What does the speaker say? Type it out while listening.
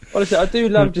Honestly, I do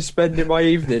love just spending my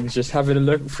evenings just having a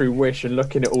look through Wish and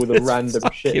looking at all the random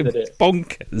shit that it...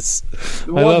 bonkers.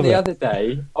 The one the other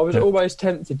day, I was almost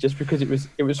tempted just because it was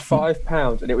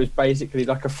 £5 and it was basically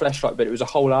like a fleshlight, but it was a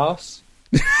whole arse.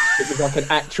 It was like an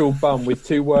actual bum with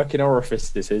 2 working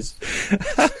orifices.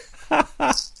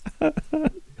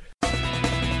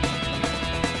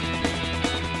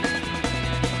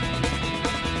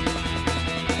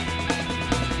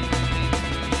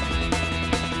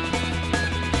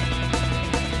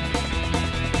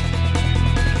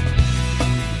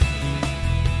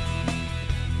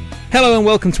 Hello and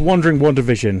welcome to Wandering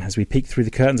WandaVision as we peek through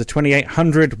the curtains of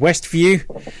 2800 Westview.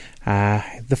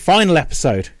 The final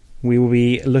episode. We will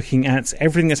be looking at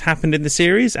everything that's happened in the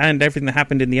series and everything that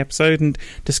happened in the episode and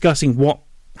discussing what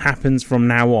happens from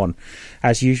now on.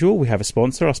 As usual, we have a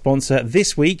sponsor. Our sponsor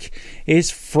this week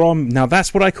is from, now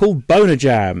that's what I call Boner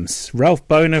Jams. Ralph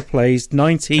Boner plays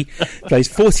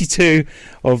 42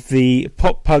 of the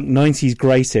pop-punk 90s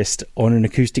greatest on an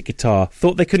acoustic guitar.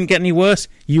 Thought they couldn't get any worse?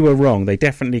 You were wrong. They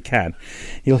definitely can.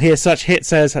 You'll hear such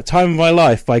hits as Time of My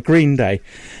Life by Green Day,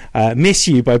 Miss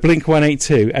You by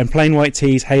Blink-182, and Plain White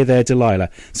T's Hey There Delilah.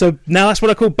 So now that's what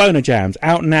I call Boner Jams,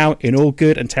 out now in all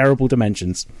good and terrible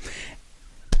dimensions.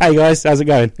 Hey guys, how's it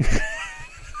going?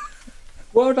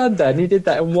 Well done, Dan. You did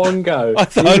that in one go. I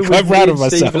thought I'd quite proud of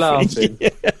myself. Steve laughing.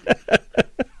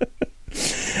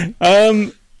 Yeah.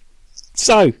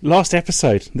 So, last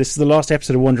episode. This is the last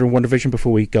episode of Wandering WandaVision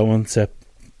before we go on to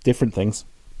different things.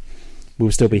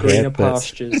 We'll still be Greener here.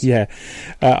 Pastures. Yeah.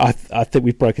 I think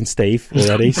we've broken Steve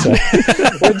already. So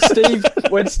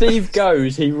when Steve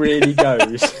goes, he really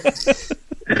goes.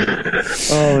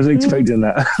 Oh, I was expecting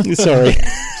that. Sorry.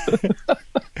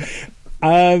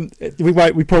 We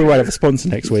probably won't have a sponsor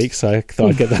next week, so I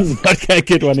thought I'd get a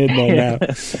good one in there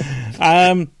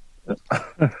now.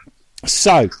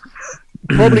 So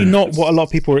probably not what a lot of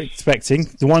people are expecting.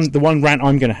 The one rant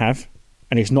I'm going to have,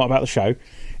 and it's not about the show.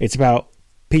 It's about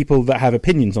people that have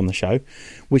opinions on the show,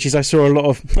 which is I saw a lot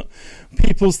of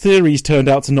people's theories turned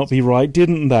out to not be right,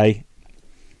 didn't they?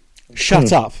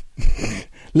 Shut up.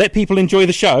 Let people enjoy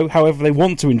the show however they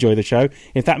want to enjoy the show.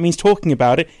 If that means talking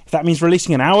about it, if that means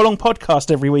releasing an hour-long podcast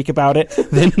every week about it,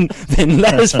 then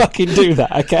let us fucking do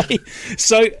that, okay?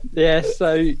 So yeah,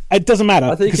 so it doesn't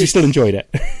matter because we still enjoyed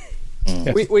it.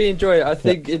 We enjoy it. I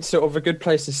think it's sort of a good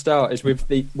place to start is with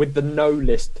the no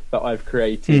list that I've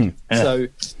created. So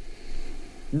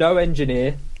no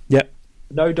engineer. Yep.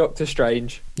 No Doctor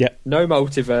Strange. Yep. No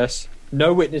multiverse.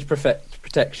 No witness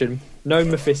protection. No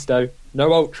Mephisto.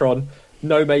 No Ultron.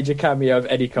 No major cameo of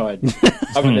any kind,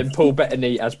 other than Paul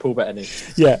Bettany as Paul Bettany.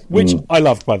 Yeah, which I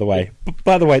loved, by the way.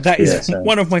 By the way, that is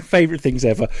one of my favourite things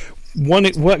ever. One,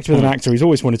 it worked with an actor he's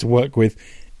always wanted to work with.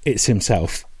 It's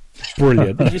himself.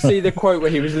 Brilliant. Did you see the quote where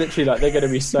he was literally like, "They're going to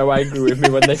be so angry with me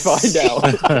when they find out."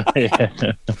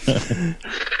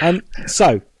 And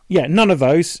so, yeah, none of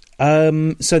those.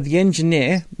 So the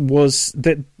engineer was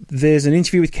that. There's an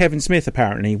interview with Kevin Smith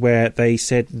apparently where they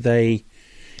said they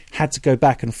had to go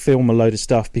back and film a load of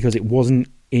stuff because it wasn't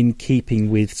in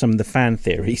keeping with some of the fan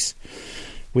theories,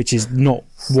 which is not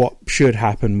what should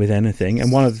happen with anything.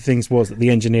 And one of the things was that the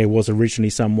engineer was originally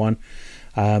someone.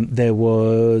 There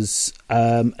was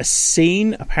a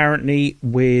scene apparently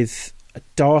with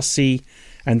Darcy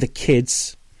and the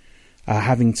kids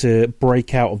having to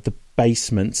break out of the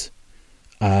basement,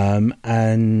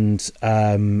 and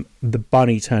the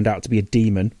bunny turned out to be a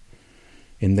demon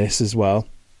in this as well.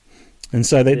 And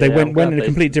so they went in a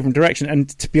completely different direction. And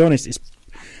to be honest,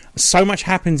 so much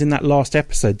happens in that last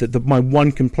episode that my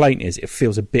one complaint is it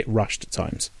feels a bit rushed at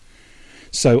times.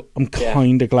 So I'm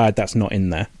kind of glad that's not in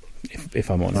there, if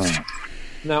I'm honest.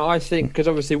 Now, I think, because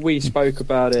obviously we spoke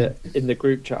about it in the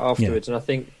group chat afterwards, and I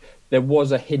think there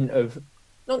was a hint of,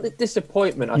 not the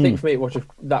disappointment, I think for me it was just,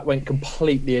 that went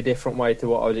completely a different way to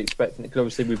what I was expecting. Because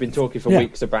obviously we've been talking for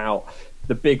weeks about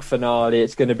the big finale.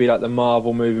 It's going to be like the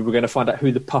Marvel movie. We're going to find out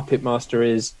who the puppet master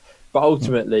is. But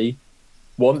ultimately,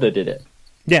 Wanda did it.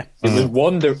 Yeah, it was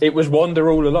Wanda. It was Wanda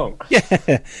all along. Yeah,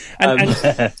 and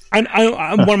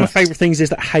one of my favourite things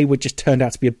is that Hayward just turned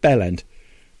out to be a bellend.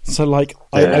 So, like,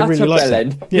 I really like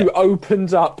that. Who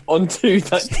opens up onto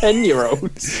that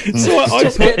 10-year-olds. So I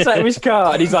just gets out of his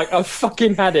car and he's like, "I've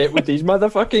fucking had it with these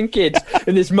motherfucking kids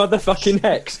and this motherfucking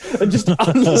hex," and just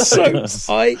unloads.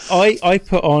 So I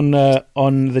put on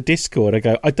the Discord, I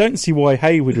go, I don't see why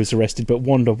Hayward was arrested but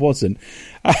Wanda wasn't.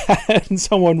 And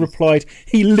someone replied,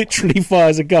 he literally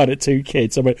fires a gun at 2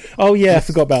 kids. I went, oh yeah, I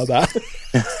forgot about that.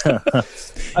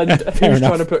 And who's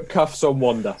trying to put cuffs on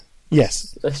Wanda?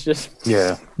 Yes. That's just...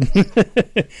 Yeah.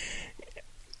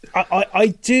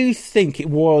 I do think it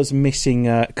was missing...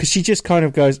 Because she just kind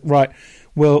of goes, right,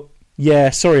 well, yeah,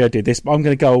 sorry I did this, but I'm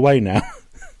going to go away now.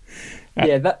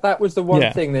 Yeah, that was the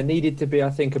one thing. There needed to be, I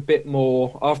think, a bit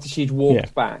more after she'd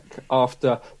walked back,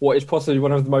 after what is possibly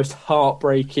one of the most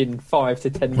heartbreaking 5 to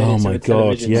 10 minutes of a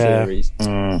television series.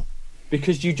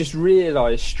 Because you just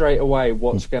realise straight away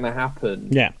what's going to happen.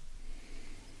 Yeah.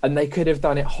 And they could have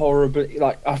done it horribly.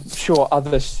 Like, I'm sure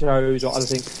other shows or other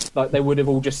things, like they would have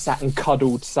all just sat and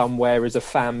cuddled somewhere as a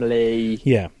family.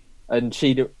 Yeah. And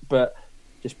but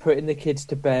just putting the kids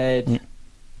to bed...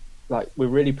 Like, we're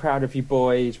really proud of you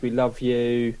boys. We love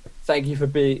you. Thank you for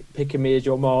picking me as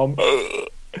your mom.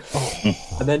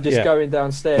 And then just going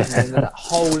downstairs and then that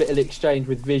whole little exchange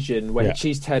with Vision when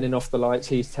she's turning off the lights,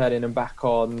 he's turning them back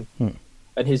on.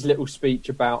 And his little speech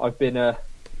about, I've been a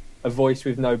voice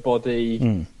with no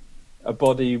body, a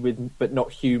body but not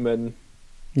human.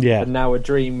 Yeah. And now a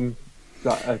dream,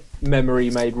 like a memory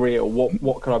made real.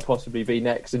 What could I possibly be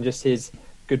next? And just his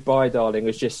goodbye, darling,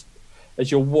 was just... As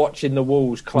you're watching the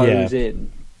walls close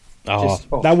in.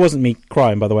 That wasn't me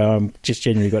crying, by the way. I'm just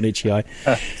genuinely got an itchy eye.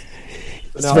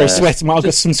 It's very sweaty. I've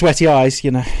got some sweaty eyes,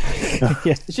 you know.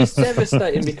 It's just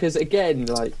devastating because, again,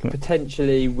 like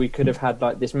potentially we could have had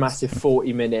like this massive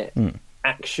 40-minute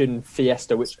action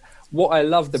fiesta. Which what I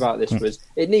loved about this was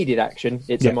it needed action.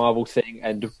 It's a Marvel thing,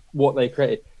 and what they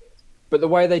created. But the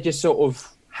way they just sort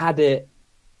of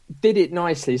did it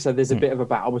nicely, so there's a bit of a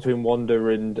battle between Wanda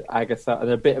and Agatha and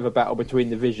a bit of a battle between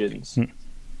the Visions.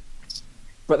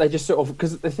 But they just sort of...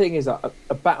 Because the thing is that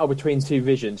a battle between two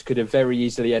Visions could have very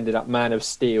easily ended up Man of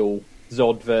Steel,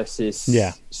 Zod versus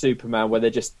Superman, where they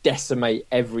just decimate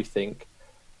everything.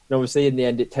 And obviously in the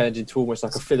end it turns into almost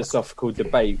like a philosophical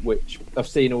debate, which I've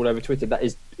seen all over Twitter. That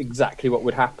is exactly what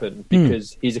would happen,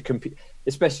 because he's a computer,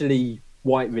 especially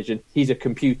White Vision. He's a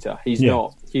computer. He's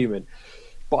not human.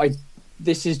 But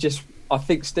this is just... I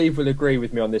think Steve will agree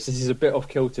with me on this. This is a bit off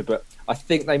kilter, but I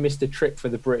think they missed a trick for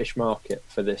the British market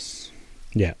for this.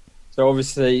 Yeah. So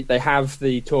obviously they have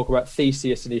the talk about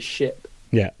Theseus and his ship.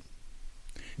 Yeah.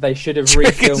 They should have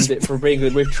refilmed it from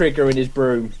England with Trigger and his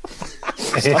broom. I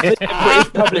think the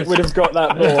British public would have got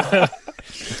that more.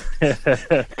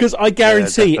 Because I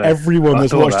guarantee everyone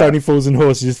that's watched Only Fools and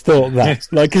Horses thought that.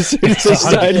 Like, as soon as they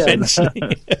started mentioning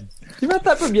it. You've had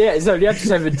that from it's only had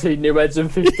 17 new heads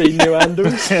and 15 new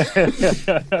handles.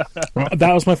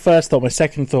 That was my first thought. My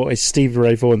second thought is Stevie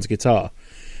Ray Vaughan's guitar,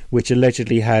 which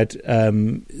allegedly had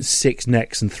 6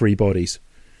 necks and 3 bodies.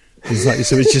 So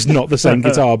it's just not the same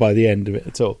guitar by the end of it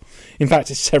at all. In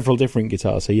fact, it's several different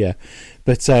guitars, so yeah.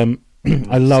 But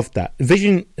I loved that.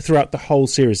 Vision throughout the whole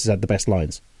series has had the best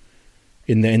lines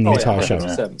in the entire show.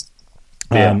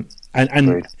 And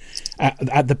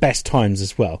at the best times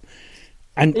as well.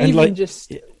 And like,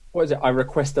 just, what is it? I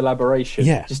request elaboration.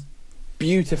 Yeah. Just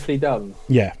beautifully done.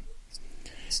 Yeah.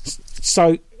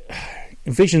 So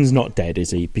Vision's not dead,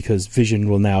 is he? Because Vision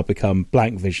will now become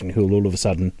Blank Vision, who will all of a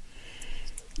sudden...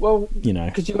 Well, you know,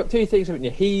 because you've got two things, haven't you?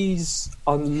 He's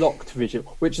unlocked Vision,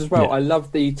 which as well, I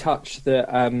love the touch that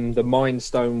the Mind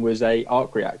Stone was a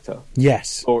arc reactor.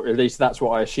 Yes. Or at least that's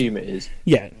what I assume it is.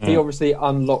 Yeah. He obviously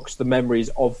unlocks the memories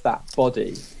of that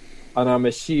body. And I'm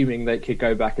assuming they could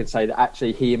go back and say that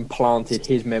actually he implanted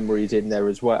his memories in there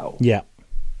as well. Yeah.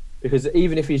 Because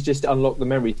even if he's just unlocked the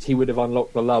memories, he would have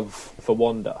unlocked the love for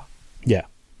Wanda. Yeah.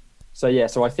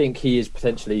 So I think he is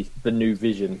potentially the new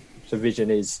Vision. So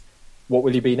Vision is... What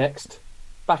will he be next?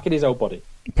 Back in his old body.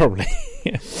 Probably.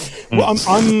 Yeah. Well,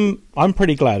 I'm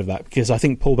pretty glad of that, because I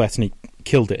think Paul Bettany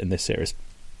killed it in this series.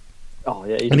 Oh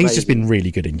yeah, he's just been really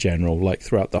good in general. Like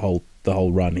throughout the whole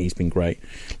run, he's been great.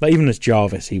 Like even as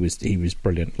Jarvis, he was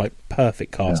brilliant. Like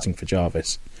perfect casting for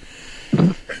Jarvis.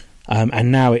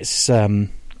 And now it's and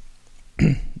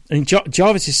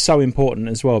Jarvis is so important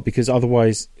as well, because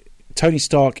otherwise Tony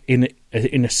Stark in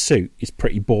a suit is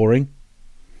pretty boring.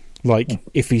 Like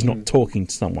if he's not talking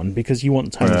to someone, because you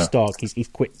want Tony Stark, he's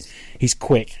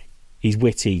quick, he's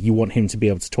witty. You want him to be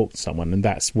able to talk to someone, and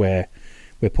that's where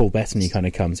Paul Bettany kind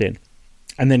of comes in.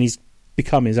 And then he's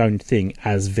become his own thing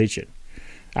as Vision,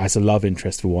 as a love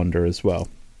interest for Wanda as well.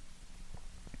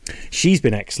 She's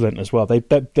been excellent as well.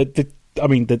 The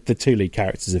two lead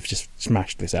characters have just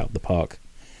smashed this out of the park.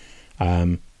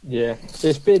 Yeah,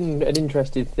 it's been an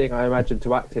interesting thing, I imagine,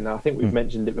 to act in. I think we've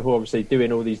mentioned it before, obviously,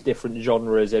 doing all these different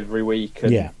genres every week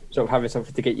and sort of having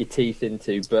something to get your teeth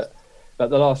into. But like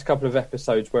the last couple of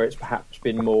episodes where it's perhaps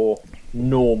been more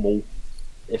normal,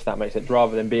 if that makes sense,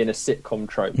 rather than being a sitcom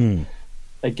trope.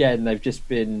 Again, they've just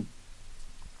been...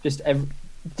 Just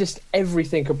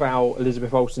everything about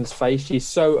Elizabeth Olsen's face. She's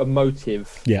so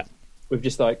emotive. Yeah. With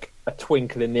just like a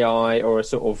twinkle in the eye or a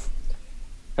sort of...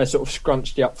 Her sort of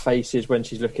scrunched up faces when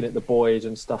she's looking at the boys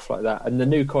and stuff like that. And the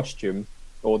new costume,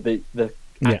 or the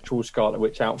actual Scarlet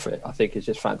Witch outfit, I think is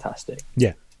just fantastic.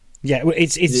 Yeah,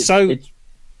 it's the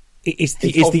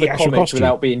actual costume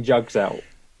without being jugs out.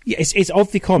 Yeah, it's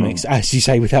of the comics, as you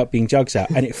say, without being jugs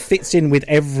out, and it fits in with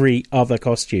every other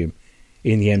costume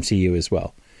in the MCU as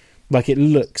well. Like, it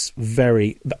looks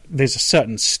very. There's a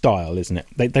certain style, isn't it?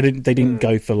 They didn't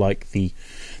go for like the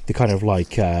kind of like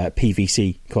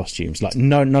PVC costumes. Like,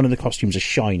 none of the costumes are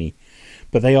shiny,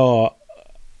 but they are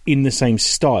in the same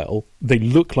style. They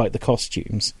look like the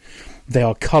costumes. They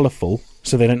are colourful,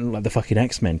 so they don't look like the fucking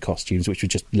X-Men costumes, which were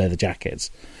just leather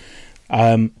jackets.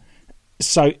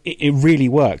 So it really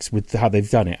works with how they've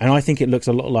done it, and I think it looks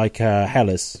a lot like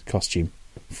Hela's costume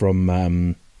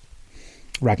from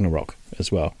Ragnarok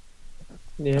as well.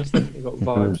 Yeah, it's definitely got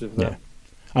vibes of that. Yeah.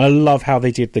 And I love how they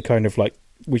did the kind of like,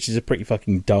 which is a pretty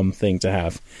fucking dumb thing to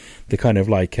have, the kind of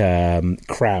like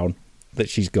crown that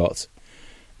she's got,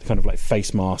 the kind of like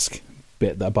face mask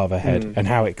bit above her head, and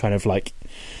how it kind of like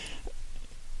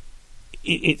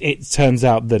it turns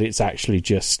out that it's actually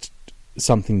just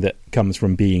something that comes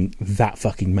from being that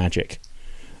fucking magic,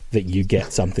 that you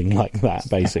get something like that,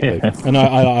 basically. And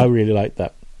I really like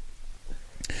that.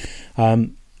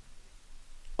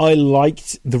 I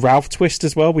liked the Ralph twist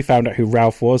as well. We found out who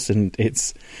Ralph was, and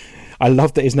I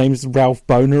love that his name is Ralph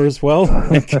Boner as well.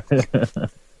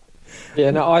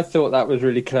 Yeah, no, I thought that was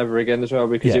really clever again as well,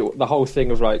 because the whole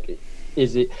thing of like,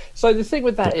 is it... So the thing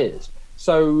with that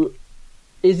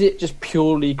is it just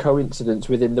purely coincidence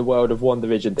within the world of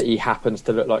WandaVision that he happens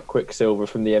to look like Quicksilver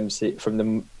from the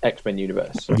X-Men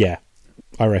universe? Yeah,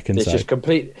 I reckon it's just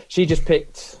complete.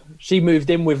 She moved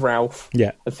in with Ralph.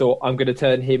 Yeah, and thought, I'm going to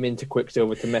turn him into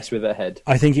Quicksilver to mess with her head.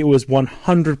 I think it was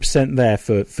 100% there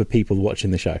for people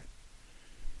watching the show.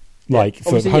 Like,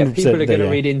 for 100%, people are going to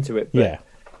read into it. But yeah,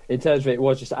 in terms of it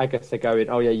was just Agatha going,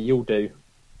 "Oh yeah, you'll do."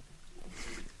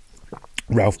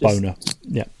 Ralph Boner.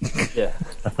 Yeah. Yeah.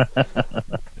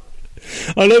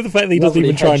 I love the fact that he doesn't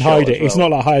even try and hide it. Well. It's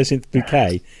not like Hyacinth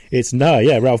Bouquet. It's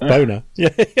Ralph Boner.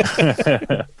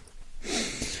 Yeah.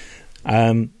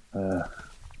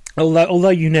 Although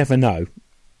you never know,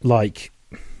 like,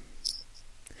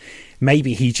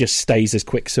 maybe he just stays as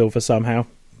Quicksilver somehow.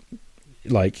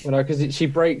 Like, well, no, because she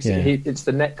breaks it. It's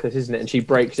the necklace, isn't it? And she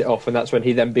breaks it off, and that's when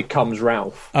he then becomes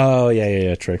Ralph. Oh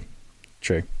yeah. True.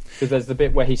 Because there's the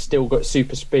bit where he's still got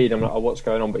super speed. I'm like, oh, what's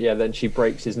going on? But yeah, then she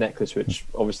breaks his necklace, which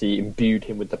obviously imbued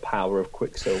him with the power of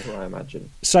Quicksilver, I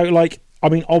imagine. So, like, I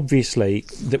mean, obviously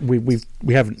that we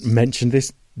haven't mentioned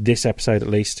this episode, at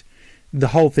least. The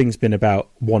whole thing's been about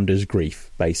Wanda's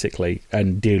grief, basically,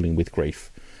 and dealing with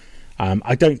grief.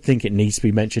 I don't think it needs to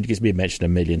be mentioned. It gets been mentioned a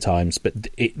million times, but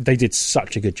they did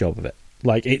such a good job of it.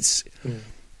 Like, it's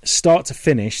start to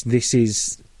finish. This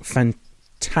is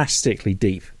fantastically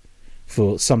deep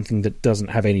for something that doesn't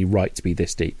have any right to be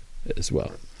this deep as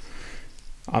well.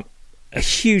 I'm a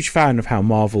huge fan of how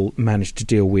Marvel managed to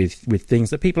deal with things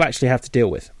that people actually have to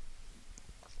deal with.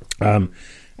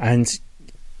 And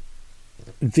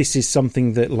this is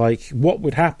something that, like, what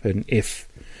would happen if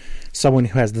someone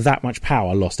who has that much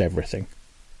power lost everything?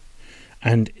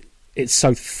 And it's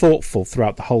so thoughtful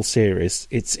throughout the whole series.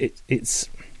 It's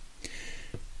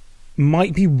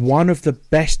might be one of the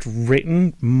best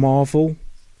written Marvel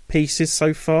pieces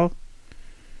so far,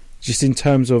 just in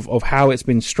terms of how it's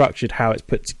been structured, how it's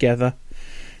put together.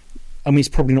 I mean, it's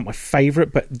probably not my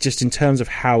favourite, but just in terms of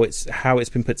how it's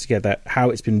been put together, how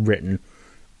it's been written,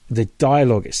 the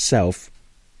dialogue itself,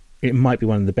 it might be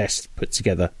one of the best put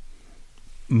together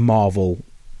Marvel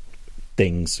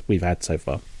things we've had so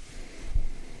far.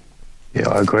 Yeah,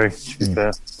 I agree. To be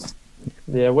fair.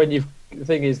 Yeah, the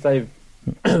thing is, they've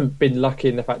been lucky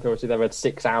in the fact that obviously they've had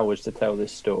 6 hours to tell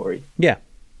this story. Yeah.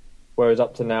 Whereas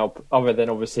up to now, other than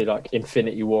obviously like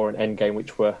Infinity War and Endgame,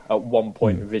 which were at one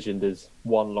point envisioned as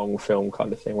one long film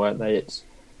kind of thing, weren't they?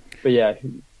 But yeah,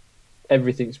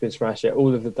 everything's been smashed. Yeah,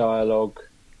 all of the dialogue,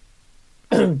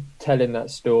 telling that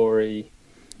story,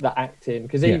 the acting,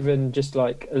 because even just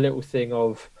like a little thing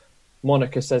of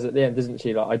Monica says at the end, doesn't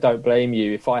she? Like, I don't blame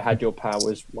you. If I had your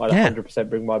powers, I'd 100%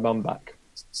 bring my mum back.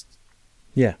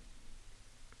 Yeah.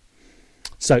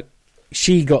 So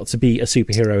she got to be a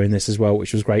superhero in this as well,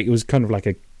 which was great. It was kind of like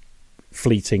a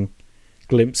fleeting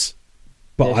glimpse,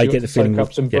 but I get the feeling soak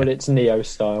up some bullets, Neo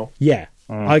style. Yeah,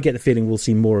 I get the feeling we'll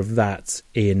see more of that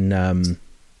in the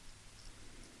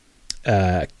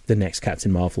next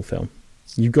Captain Marvel film.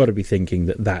 You've got to be thinking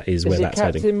that is where that's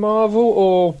heading. Is it Captain Marvel,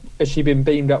 or has she been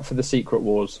beamed up for the Secret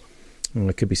Wars? Oh,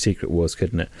 it could be Secret Wars,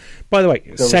 couldn't it? By the way,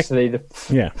 obviously the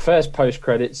first post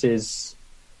credits is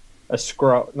a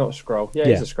scroll, not a scroll. Yeah,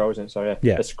 it's a scroll, isn't it? So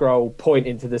a scroll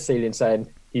pointing to the ceiling saying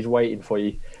he's waiting for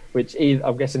you. Which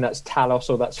I'm guessing that's Talos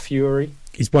or that's Fury.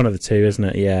 He's one of the two, isn't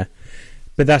it? Yeah.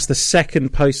 But that's the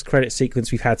second post-credit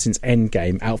sequence we've had since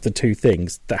Endgame out of the two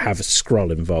things that have a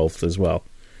Skrull involved as well,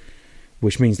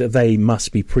 which means that they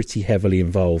must be pretty heavily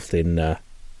involved in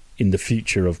the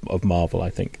future of Marvel, I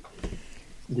think.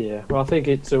 Yeah, well, I think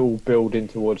it's all building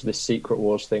towards this Secret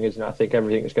Wars thing, isn't it? I think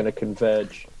everything is going to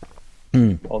converge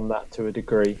on that to a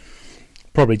degree.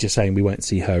 Probably just saying we won't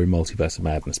see her in Multiverse of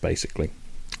Madness, basically,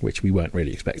 which we weren't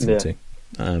really expecting to.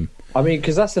 I mean,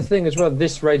 because that's the thing as well.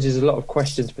 This raises a lot of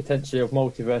questions potentially of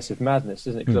Multiverse of Madness,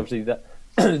 doesn't it? Because obviously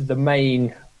the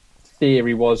main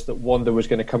theory was that Wanda was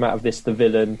going to come out of this the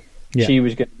villain. Yeah. She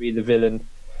was going to be the villain.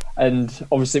 And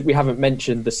obviously we haven't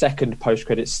mentioned the second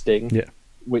post-credit sting,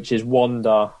 which is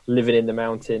Wanda living in the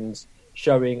mountains,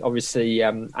 showing, obviously,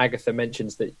 Agatha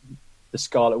mentions that the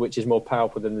Scarlet Witch is more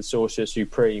powerful than the Sorcerer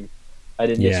Supreme.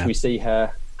 And in this we see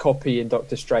her copying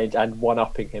Doctor Strange and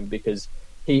one-upping him because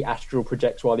he astral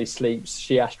projects while he sleeps,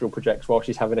 she astral projects while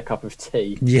she's having a cup of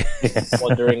tea,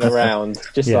 wandering around,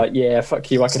 just like, fuck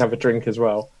you, I can have a drink as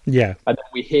well. Yeah. And then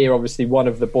we hear, obviously, one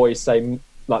of the boys say,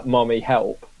 like, Mommy,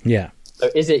 help. Yeah. So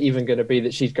is it even going to be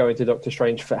that she's going to Doctor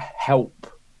Strange for help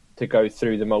to go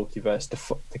through the multiverse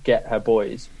to get her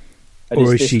boys? And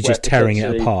or is she just tearing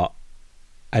it apart?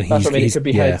 And that's what I mean. It could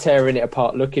be her tearing it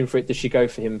apart, looking for it. Does she go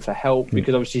for him for help?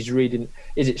 Because obviously she's reading.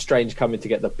 Is it Strange coming to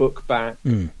get the book back?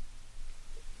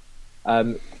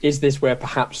 Is this where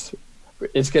perhaps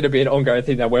it's going to be an ongoing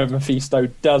thing now where Mephisto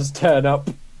does turn up?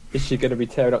 Is she going to be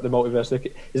tearing up the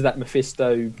multiverse? Is that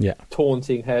Mephisto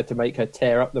taunting her to make her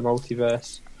tear up the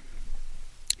multiverse?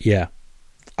 Yeah.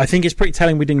 I think it's pretty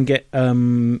telling we didn't get a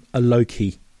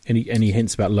Loki, any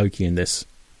hints about Loki in this.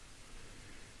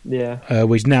 Yeah.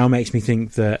 Which now makes me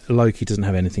think that Loki doesn't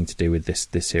have anything to do with this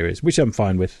series, which I'm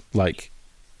fine with. Like,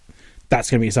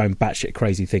 that's going to be its own batshit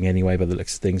crazy thing anyway, by the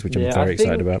looks of things, which I'm very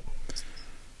excited about.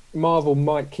 Marvel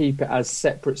might keep it as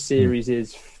separate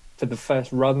series for the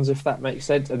first runs, if that makes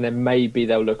sense, and then maybe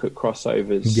they'll look at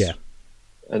crossovers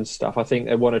and stuff. I think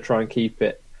they want to try and keep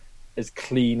it as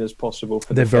clean as possible.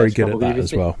 They're very good at that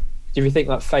as well. Do you think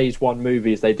like Phase 1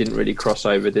 movies, they didn't really cross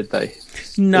over, did they?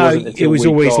 No, it was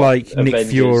always like Avengers. Nick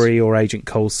Fury or Agent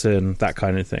Coulson, that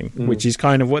kind of thing, which is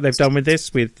kind of what they've done with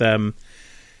this, with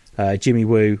Jimmy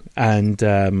Woo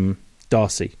and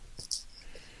Darcy.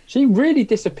 She really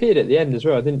disappeared at the end as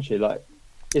well, didn't she? Like,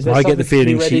 is there I get the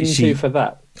feeling she for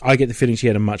that? I get the feeling she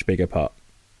had a much bigger part,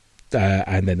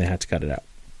 and then they had to cut it out.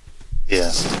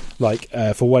 Yeah. Like,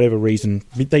 for whatever reason,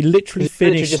 they literally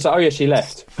finished... just like, oh yeah, she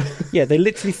left. Yeah, they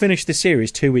literally finished the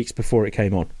series 2 weeks before it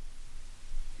came on.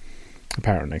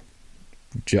 Apparently.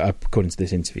 According to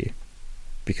this interview.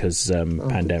 Because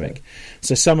pandemic. Okay.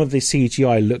 So some of the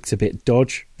CGI looked a bit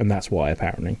dodge, and that's why,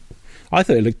 apparently. I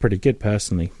thought it looked pretty good,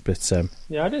 personally. But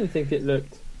yeah, I didn't think it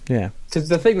looked... Yeah. Because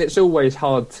the thing that's always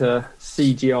hard to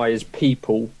CGI is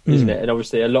people, isn't it? And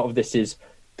obviously a lot of this is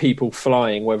people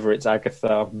flying, whether it's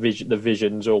Agatha, the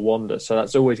Visions, or Wanda. So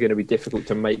that's always going to be difficult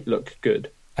to make look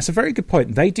good. That's a very good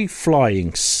point. They do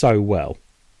flying so well.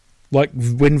 Like,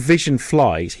 when Vision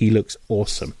flies, he looks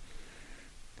awesome.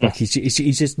 Like, he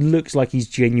just looks like he's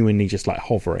genuinely just, like,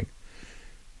 hovering.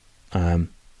 I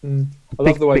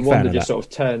love the way Wanda just sort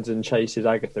of turns and chases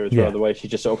Agatha as well, the way she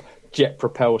just sort of jet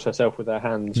propels herself with her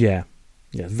hands. Yeah.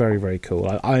 Yeah, very, very cool.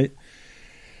 I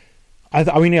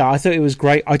mean, I thought it was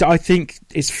great. I think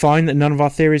it's fine that none of our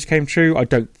theories came true. I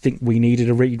don't think we needed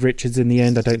a Reed Richards in the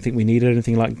end. I don't think we needed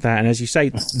anything like that. And as you say,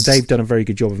 they've done a very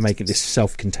good job of making this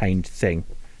self-contained thing.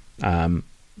 And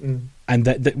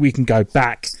that we can go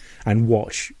back and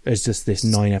watch as just this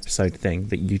 9-episode thing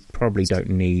that you probably don't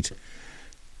need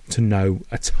to know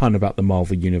a ton about the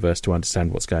Marvel Universe to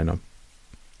understand what's going on.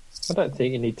 I don't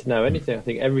think you need to know anything. I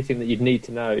think everything that you'd need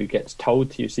to know gets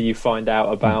told to you. So you find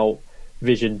out about...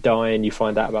 Vision dying, you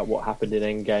find out about what happened in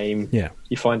Endgame. Yeah.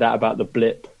 You find out about the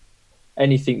blip.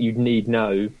 Anything you'd need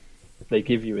know, they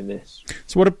give you in this.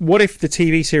 So what if the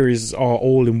TV series are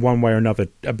all in one way or another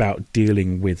about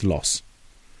dealing with loss?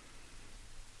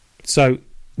 So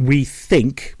we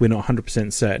think, we're not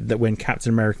 100% certain, that when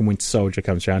Captain America and Winter Soldier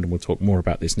comes around, and we'll talk more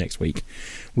about this next week,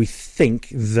 we think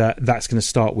that that's going to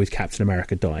start with Captain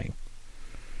America dying.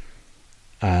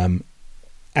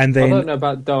 And then, I don't know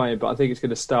about dying, but I think it's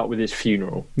going to start with his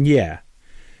funeral. Yeah,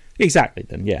 exactly.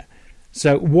 Then, yeah.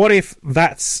 So, what if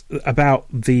that's about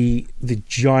the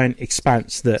giant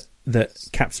expanse that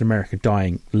Captain America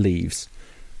dying leaves,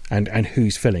 and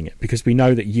who's filling it? Because we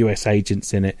know that US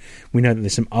agents in it. We know that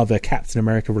there's some other Captain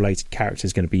America related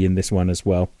characters going to be in this one as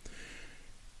well.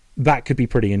 That could be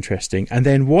pretty interesting. And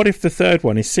then, what if the third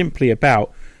one is simply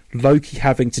about Loki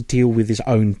having to deal with his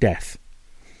own death?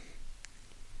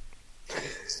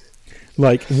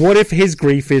 Like, what if his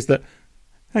grief is that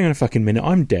hang on a fucking minute,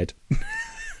 I'm dead.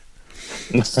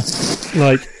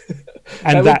 Like,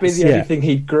 and that would be the only thing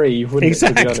he'd grieve, wouldn't it?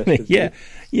 To be honest,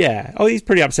 yeah. Oh, he's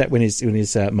pretty upset when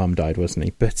his mum died, wasn't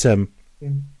he? But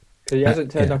he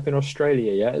hasn't turned up in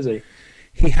Australia yet, has he?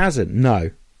 He hasn't. No.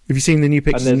 Have you seen the new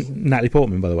pictures of Natalie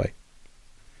Portman, by the way?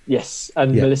 Yes,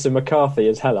 and Melissa McCarthy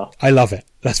as Hela. I love it.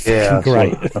 That's fucking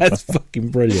great. That's fucking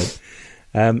brilliant.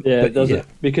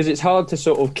 Because it's hard to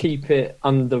sort of keep it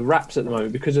under wraps at the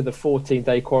moment because of the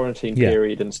 14-day quarantine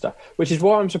period and stuff. Which is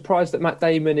why I'm surprised that Matt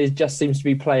Damon just seems to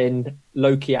be playing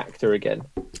Loki actor again.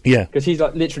 Yeah, because he's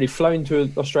like literally flown to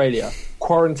Australia,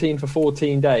 quarantined for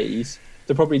 14 days,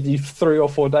 to probably do 3 or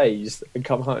 4 days and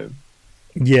come home.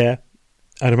 Yeah,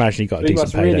 I'd imagine he got a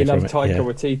decent payday. He must really love Taika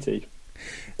Waititi,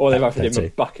 or they've offered him a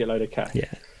bucket load of cash.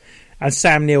 Yeah, and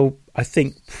Sam Neill, I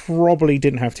think, probably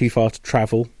didn't have too far to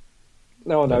travel.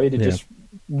 No, he'd have just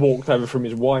walked over from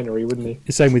his winery, wouldn't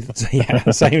he? Same with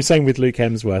same with Luke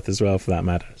Hemsworth as well, for that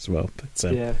matter as well. But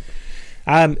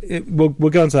we'll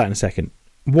go on to that in a second.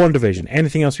 WandaVision.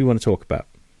 Anything else we want to talk about?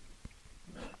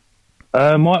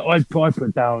 I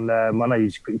put down. I know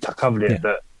you covered it,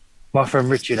 but my friend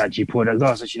Richard actually pointed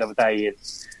out the other day in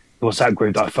the WhatsApp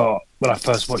group that I thought when I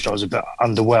first watched, I was a bit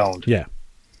underwhelmed. Yeah,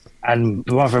 and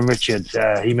my friend Richard,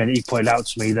 he pointed out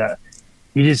to me that.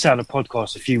 You did say on a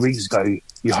podcast a few weeks ago,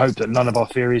 you hope that none of our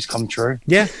theories come true.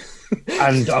 Yeah.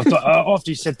 And I thought,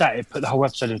 after you said that, it put the whole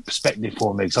episode in perspective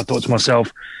for me. Because I thought to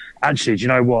myself, actually, do you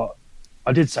know what?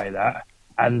 I did say that.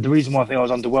 And the reason why I think I was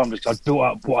underwhelmed is because I built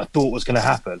up what I thought was going to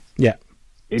happen. Yeah.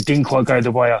 It didn't quite go the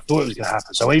way I thought it was going to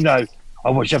happen. So even though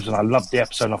I watched the episode, I loved the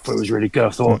episode and I thought it was really good.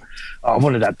 I thought, I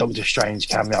wanted that Doctor Strange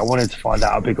cameo. I wanted to find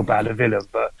out how big or bad a villain.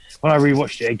 But when I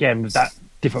rewatched it again with that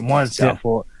different mindset, I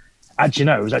thought, actually,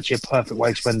 no, it was actually a perfect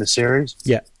way to spend the series.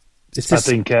 Yeah. I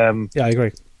think... I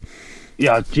agree.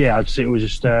 Yeah, it was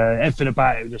just... everything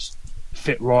about it just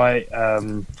fit right.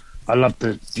 I loved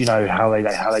how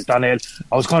they done it.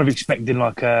 I was kind of expecting,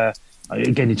 like...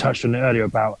 again, you touched on it earlier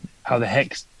about how the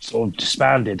Hex sort of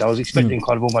disbanded. I was expecting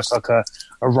kind of almost like a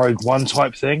Rogue One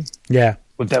type thing. Yeah.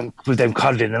 With them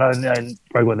cuddling. And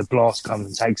Rogue One, the blast comes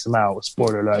and takes them out.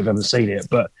 Spoiler alert, if you haven't seen it.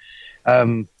 But... I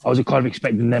was kind of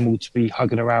expecting them all to be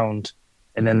hugging around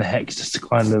and then the Hex just to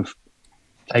kind of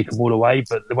take them all away.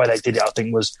 But the way they did it, I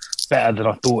think, was better than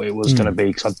I thought it was going to be.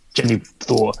 Because I genuinely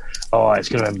thought, it's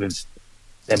going to end with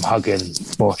them hugging,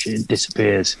 bosh, it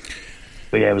disappears.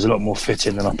 But yeah, it was a lot more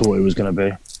fitting than I thought it was going to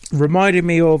be. Reminded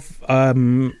me of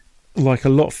like a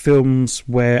lot of films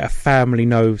where a family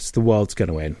knows the world's going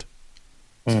to end.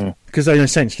 Because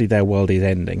essentially their world is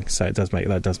ending. So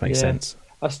that does make sense.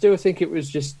 I still think it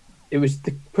was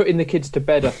putting the kids to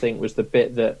bed, I think, was the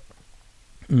bit that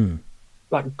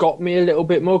like got me a little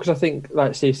bit more, because I think,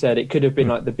 like Steve said, it could have been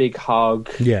like the big hug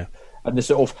and the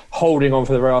sort of holding on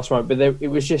for the last moment, but it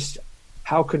was just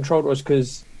how controlled it was.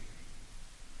 Because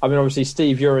I mean, obviously,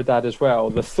 Steve, you're a dad as well.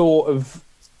 The thought of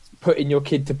putting your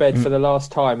kid to bed for the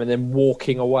last time and then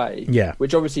walking away,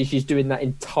 which obviously she's doing that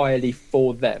entirely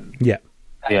for them, so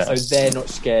they're not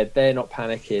scared, they're not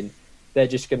panicking, they're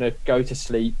just going to go to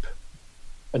sleep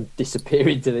and disappear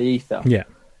into the ether. Yeah.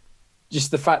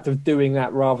 Just the fact of doing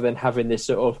that rather than having this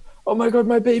sort of, oh my God,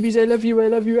 my babies, I love you.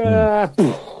 Yeah.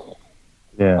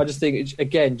 I just think it's,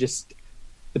 again, just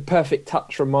the perfect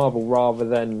touch from Marvel rather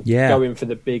than going for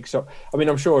the big... I mean,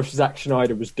 I'm sure if Zack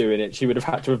Snyder was doing it, she would have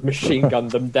had to have machine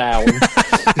gunned them down with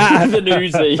an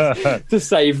Uzi to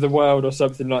save the world or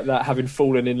something like that, having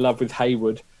fallen in love with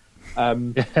Hayward. I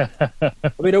mean,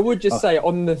 I would just say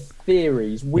on the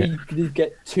theories, we did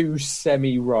get 2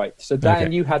 semi-right. So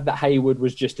Dan, you had that Hayward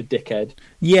was just a dickhead.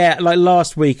 Yeah, like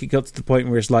last week it got to the point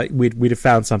where it's like we'd have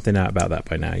found something out about that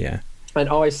by now. Yeah. And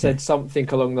I said something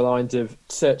along the lines of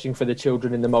searching for the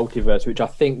children in the multiverse, which I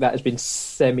think that has been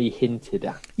semi-hinted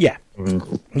at. Yeah.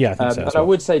 Yeah, I think so. And I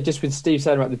would say, just with Steve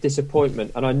saying about the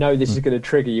disappointment, and I know this is going to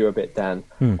trigger you a bit, Dan,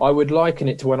 I would liken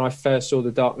it to when I first saw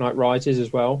The Dark Knight Rises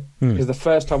as well. Because the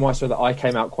first time I saw that, I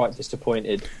came out quite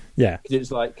disappointed. Yeah. Because it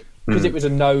was like... Because it was a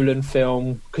Nolan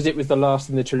film, because it was the last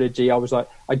in the trilogy, I was like...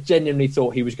 I genuinely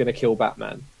thought he was going to kill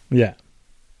Batman. Yeah.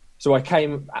 So I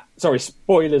came... Sorry,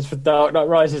 spoilers for Dark Knight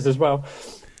Rises as well.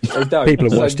 They don't.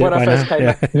 People have watched it when by I first now. came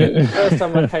out, the first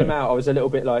time I came out, I was a little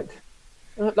bit like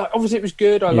obviously it was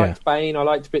good. I liked Bane. I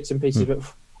liked bits and pieces.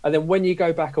 And then when you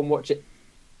go back and watch it,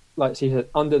 like she said,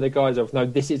 under the guise of, no,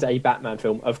 this is a Batman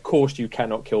film, of course you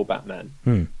cannot kill Batman.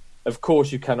 Of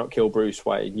course you cannot kill Bruce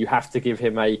Wayne. You have to give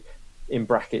him a, in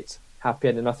brackets, happy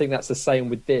end. And I think that's the same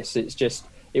with this. It's just,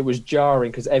 it was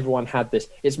jarring because everyone had this.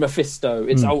 It's Mephisto.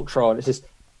 It's Ultron. It's just...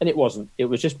 And it wasn't. It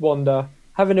was just Wanda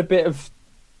having a bit of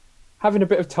having a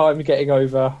bit of time getting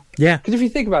over. Yeah. Because if you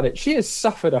think about it, she has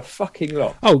suffered a fucking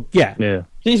lot. Oh, yeah. Yeah.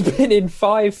 She's been in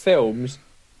 5 films.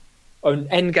 On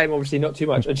Endgame, obviously, not too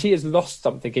much. And she has lost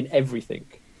something in everything.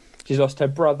 She's lost her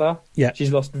brother. Yeah.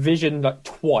 She's lost Vision, like,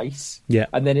 twice. Yeah.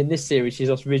 And then in this series,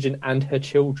 she's lost Vision and her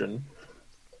children.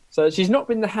 So she's not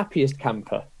been the happiest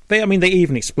camper. They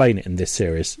even explain it in this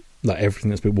series, like everything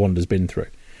that's been Wanda's been through.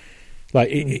 Like,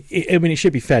 it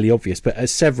should be fairly obvious, but at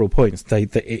several points,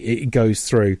 it goes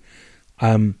through.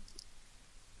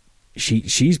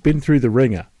 She's been through the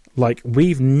ringer. Like,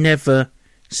 we've never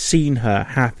seen her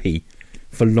happy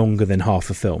for longer than half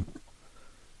a film.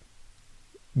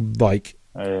 Like,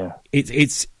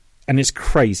 it's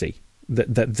crazy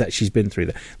that she's been through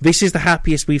that. This is the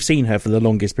happiest we've seen her for the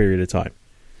longest period of time.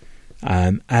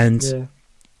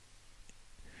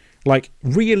 Like,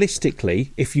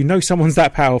 realistically, if you know someone's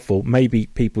that powerful, maybe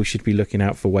people should be looking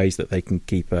out for ways that they can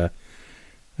keep her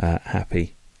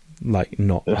happy, like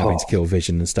not having to kill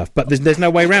Vision and stuff. But there's no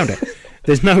way around it.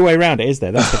 There's no way around it, is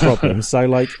there? That's the problem. So,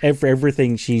 like,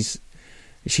 everything she's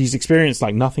experienced,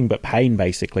 like, nothing but pain,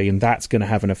 basically, and that's going to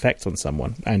have an effect on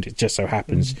someone. And it just so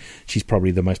happens she's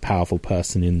probably the most powerful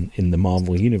person in the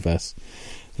Marvel universe.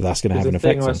 So that's going to have an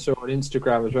effect. The thing I saw on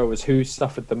Instagram as well was who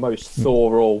suffered the most,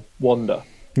 Thor or Wanda.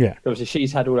 Yeah. Obviously,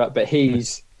 she's had all that, but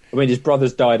his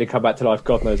brother's died and come back to life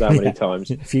God knows how many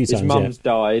times. A few times, his mum's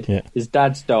died. Yeah. His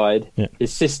dad's died. Yeah.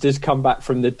 His sister's come back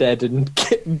from the dead and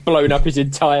blown up his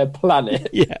entire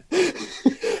planet. Yeah.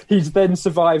 He's then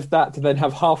survived that to then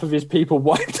have half of his people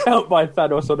wiped out by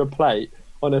Thanos on a plate,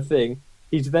 on a thing.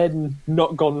 He's then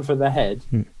not gone for the head.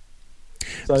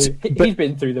 So he's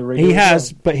been through the ringer. He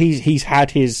has, but he's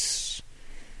had his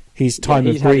time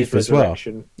of grief as well.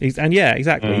 And yeah,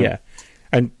 exactly, yeah.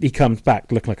 And he comes back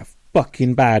looking like a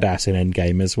fucking badass in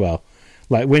Endgame as well.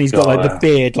 Like, when he's got the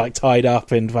beard, like, tied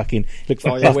up and fucking looks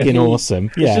fucking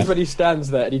awesome. It's just when he stands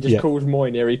there and he just calls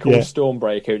Mjolnir, he calls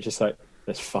Stormbreaker, it's just like,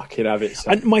 let's fucking have it.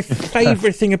 Son. And my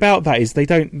favourite thing about that is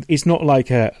it's not like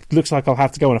looks like I'll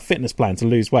have to go on a fitness plan to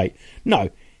lose weight.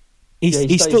 No. He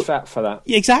stays still fat for that.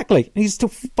 Exactly. He's still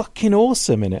fucking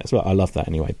awesome in it as well. I love that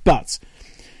anyway. But,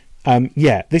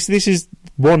 this is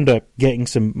Wanda getting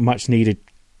some much needed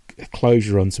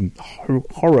closure on some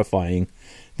horrifying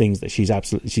things that she's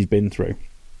been through.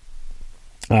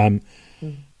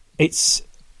 It's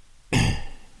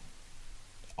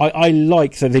I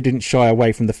like that they didn't shy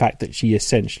away from the fact that she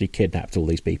essentially kidnapped all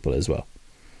these people as well.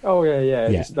 Oh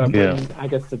yeah. Just, when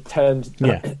Agatha turns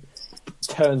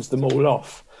them all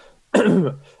off.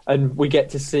 And we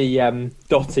get to see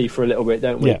Dottie for a little bit,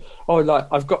 don't we? Yeah. Oh, like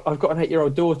I've got an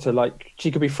 8-year-old daughter. Like, she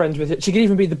could be friends with it. She could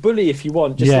even be the bully if you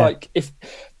want.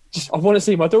 I want to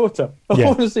see my daughter. I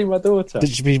want to see my daughter.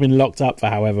 She's been locked up for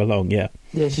however long. Yeah.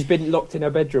 Yeah, she's been locked in her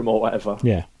bedroom or whatever.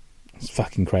 Yeah. It's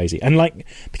fucking crazy. And, like,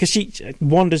 because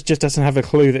Wanda just doesn't have a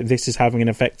clue that this is having an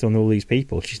effect on all these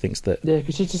people. She thinks that... Yeah,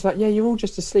 because she's just like, you're all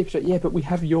just asleep. She's like, yeah, but we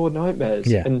have your nightmares.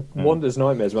 Yeah. And Wanda's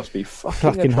nightmares must be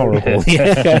fucking horrible.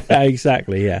 Yeah,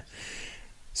 exactly, yeah.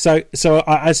 So as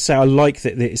I say, I like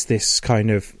that it's this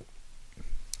kind of...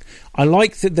 I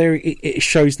like that it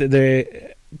shows that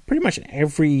there... Pretty much in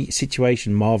every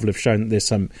situation, Marvel have shown that there's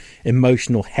some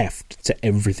emotional heft to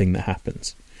everything that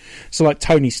happens. So, like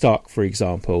Tony Stark, for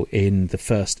example, in the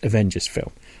first Avengers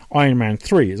film, Iron Man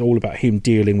 3 is all about him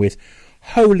dealing with,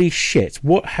 holy shit,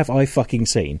 what have I fucking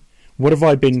seen? What have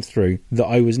I been through that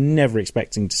I was never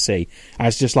expecting to see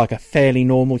as just like a fairly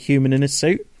normal human in a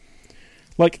suit?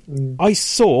 Like, I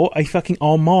saw a fucking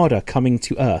armada coming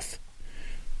to Earth.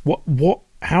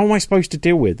 How am I supposed to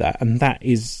deal with that? And that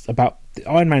is about...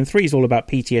 Iron Man 3 is all about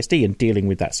PTSD and dealing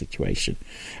with that situation.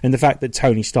 And the fact that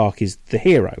Tony Stark is the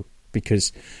hero,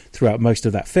 because throughout most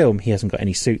of that film he hasn't got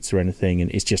any suits or anything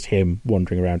and it's just him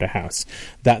wandering around a house.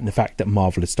 That and the fact that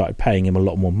Marvel had started paying him a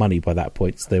lot more money by that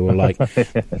point, so they were like,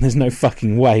 there's no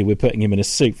fucking way we're putting him in a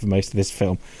suit for most of this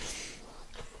film.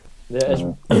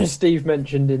 Yeah, as Steve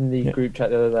mentioned in the group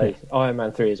chat the other day, Iron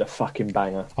Man 3 is a fucking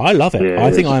banger. I love it.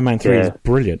 I think Iron Man 3 is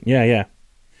brilliant. Yeah.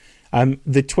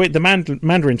 The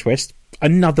Mandarin twist,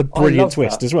 another brilliant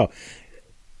twist as well.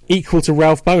 Equal to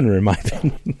Ralph Boner, in my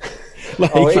opinion.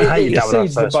 Like, I hate that when I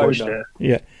first watched it.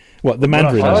 Yeah. What, the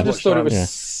Mandarin? I just thought it was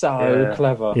so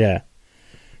clever. Yeah.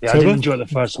 Yeah, I did enjoy it the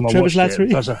first time I watched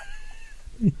it.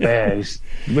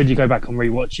 When you go back and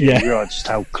rewatch it, you realise just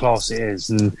how class it is.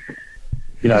 And,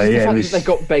 you know, the fact that they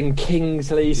got Ben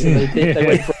Kingsley, so they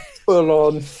went for a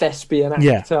full-on thespian actor.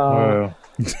 Yeah. Oh.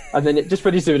 And then it just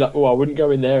when he's doing like, I wouldn't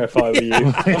go in there if I were you.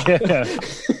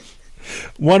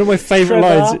 One of my favourite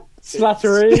lines...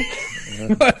 Slattery.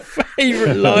 My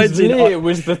favourite lines Lear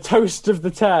was the toast of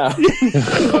the town.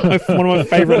 One of my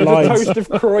favourite lines. The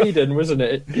toast of Croydon, wasn't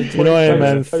it? In Iron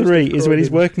Man 3 is when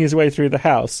he's working his way through the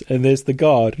house and there's the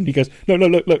guard and he goes, no,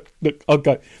 look, I'll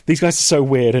go. These guys are so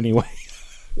weird anyway.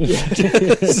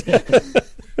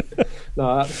 No,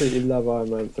 I absolutely love Iron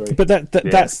Man 3. But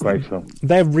that's great film.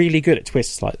 They're really good at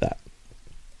twists like that.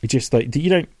 It's just like you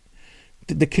don't.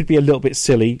 There could be a little bit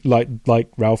silly, like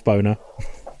Ralph Boner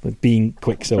being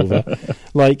Quicksilver.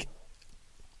 Like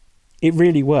it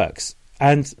really works,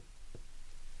 and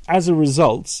as a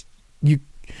result, you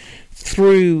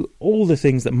through all the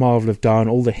things that Marvel have done,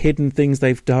 all the hidden things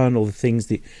they've done, all the things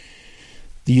that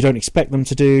you don't expect them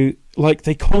to do, like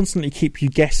they constantly keep you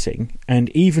guessing. And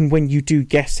even when you do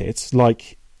guess it,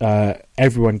 like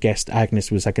everyone guessed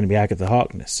Agnes was going to be Agatha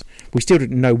Harkness, we still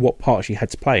didn't know what part she had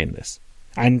to play in this.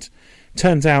 And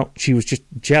turns out she was just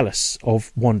jealous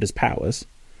of Wanda's powers,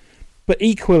 but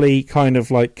equally kind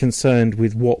of like concerned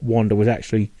with what Wanda was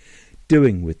actually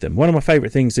doing with them. One of my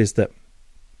favourite things is that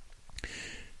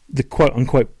the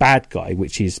quote-unquote bad guy,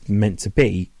 which is meant to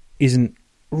be, isn't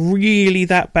really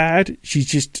that bad. She's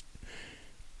just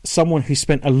someone who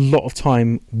spent a lot of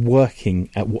time working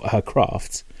at her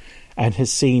craft and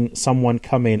has seen someone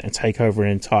come in and take over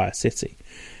an entire city.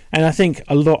 And I think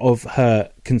a lot of her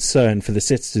concern for the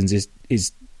citizens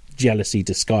is jealousy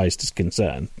disguised as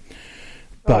concern.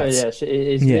 But it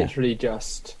is literally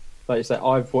just like you say.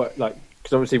 I've worked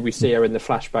because obviously we see her in the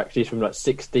flashback. She's from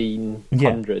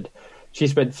 1600. She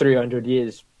spent 300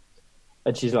 years,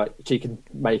 and she's like she can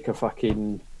make a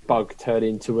fucking bug turn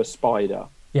into a spider.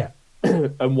 Yeah,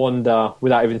 and Wanda,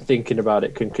 without even thinking about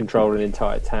it, can control an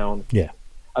entire town. Yeah,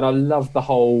 and I love the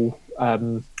whole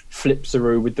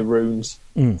flip-through with the runes.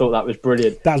 Thought that was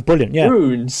brilliant. That was brilliant. Yeah,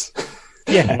 runes.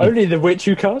 Yeah, only the witch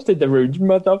who casted the runes,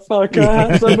 motherfucker.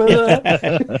 Has some of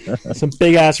that. Some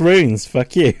big ass runes.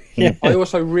 Fuck you. Yeah. I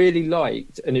also really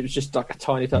liked, and it was just like a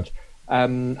tiny touch,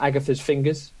 Agatha's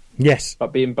fingers. Yes,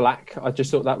 like being black. I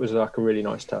just thought that was like a really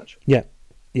nice touch. Yeah,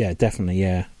 definitely.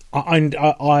 Yeah,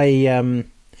 I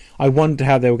wondered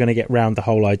how they were going to get round the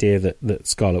whole idea that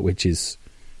Scarlet Witch is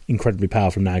incredibly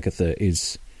powerful and Agatha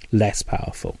is less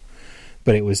powerful.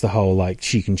 But it was the whole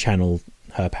she can channel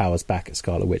her powers back at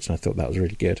Scarlet Witch, and I thought that was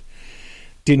really good.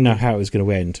 Didn't know how it was going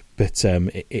to end, but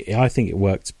I think it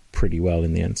worked pretty well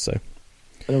in the end. So,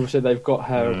 and obviously they've got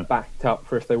her backed up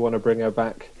for if they want to bring her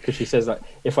back, because she says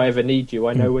if I ever need you,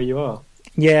 I know where you are.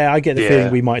 Yeah, I get the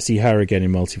feeling we might see her again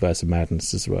in Multiverse of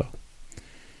Madness as well.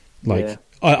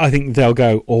 I think they'll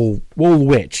go all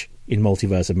witch in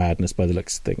Multiverse of Madness by the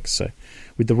looks of things. So,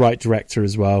 with the right director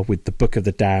as well, with the Book of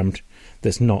the Damned,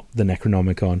 that's not the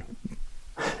Necronomicon.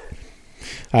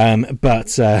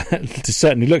 But it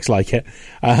certainly looks like it.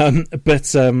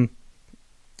 But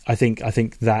I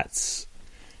think that's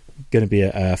going to be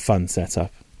a fun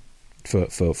setup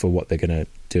for what they're going to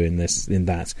do in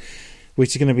that,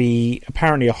 which is going to be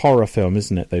apparently a horror film,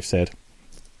 isn't it? They've said.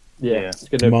 Yeah, it's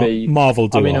going to be Marvel.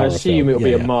 I assume it'll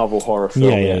be a Marvel horror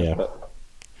film. Yeah. But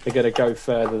they're going to go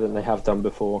further than they have done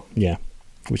before. Yeah,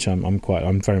 which I'm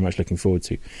very much looking forward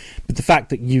to. But the fact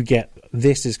that you get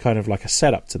this is kind of like a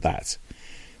setup to that,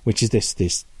 which is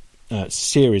this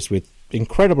series with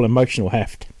incredible emotional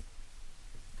heft.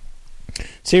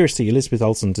 Seriously, Elizabeth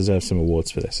Olsen deserves some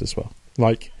awards for this as well.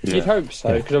 You'd hope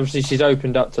so, because obviously she's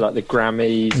opened up to the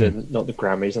Grammys and not the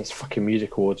Grammys. That's fucking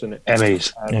music awards, isn't it?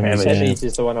 Emmys. Emmys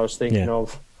is the one I was thinking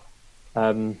of.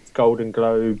 Golden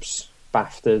Globes,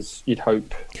 BAFTAs. You'd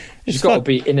hope she's got to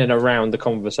be in and around the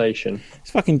conversation.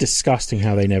 It's fucking disgusting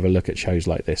how they never look at shows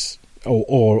like this,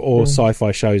 or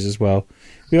sci-fi shows as well.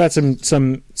 We've had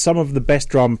some of the best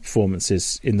drama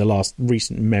performances in the last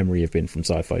recent memory have been from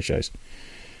sci-fi shows.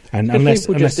 And unless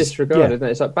people just disregard it,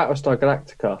 it's like Battlestar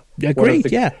Galactica. Agreed,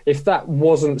 If that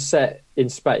wasn't set in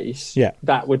space,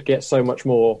 that would get so much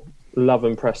more love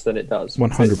and press than it does.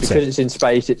 100%. Because it's in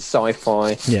space, it's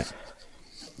sci-fi. Yeah.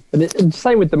 And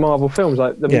same with the Marvel films.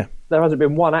 There hasn't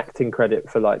been one acting credit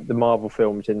for the Marvel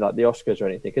films in the Oscars or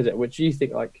anything, is it? Which you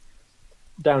think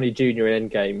Downey Jr. in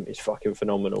Endgame is fucking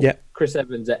phenomenal. Yeah. Chris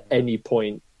Evans at any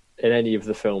point in any of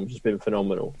the films has been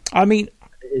phenomenal. I mean,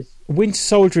 Winter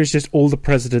Soldier is just all the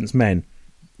President's Men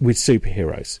with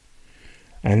superheroes,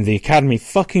 and the Academy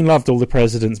fucking loved All the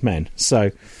President's Men.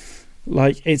 So,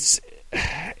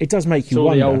 it does make you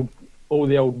wonder. All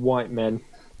the old white men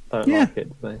don't like it,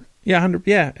 do they? Yeah, 100.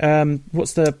 Yeah.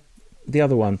 What's the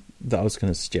other one that I was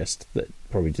going to suggest that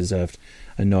probably deserved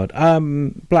a nod?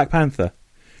 Black Panther.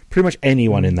 Pretty much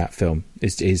anyone in that film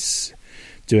is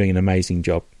doing an amazing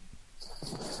job.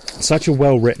 Such a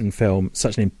well-written film,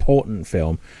 such an important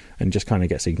film, and just kind of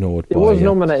gets ignored. It was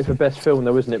nominated for Best Film,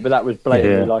 though, wasn't it? But that was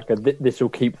blatantly like a "this will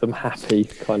keep them happy"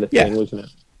 kind of thing, wasn't it?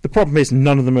 The problem is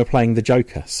none of them are playing the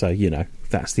Joker, so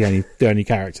that's the only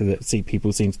character that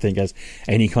people seem to think has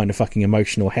any kind of fucking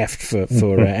emotional heft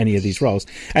for any of these roles.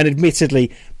 And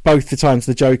both the times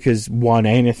the Joker's won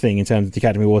anything in terms of the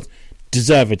Academy Awards,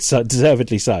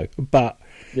 deservedly so. But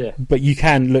you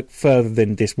can look further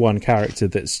than this one character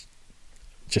that's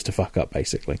just a fuck up,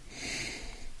 basically.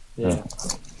 Yeah.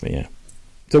 But yeah.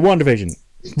 So WandaVision,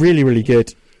 really, really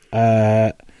good.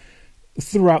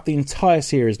 Throughout the entire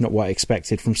series, not what I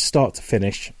expected from start to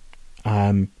finish.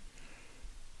 And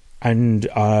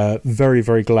very,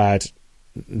 very glad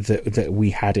that we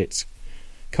had it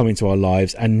come into our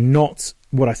lives, and not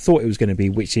what I thought it was going to be,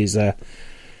 which is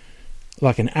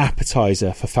like an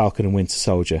appetizer for Falcon and Winter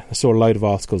Soldier. I saw a load of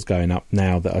articles going up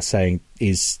now that are saying,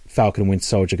 is Falcon and Winter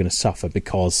Soldier going to suffer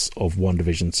because of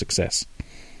WandaVision's success?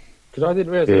 Because I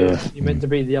didn't realise you meant to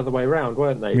be the other way around,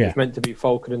 weren't they? It was meant to be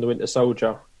Falcon and the Winter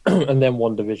Soldier and then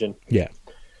WandaVision. Yeah.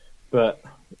 But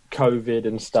COVID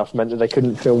and stuff meant that they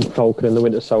couldn't film Falcon and the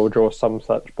Winter Soldier or some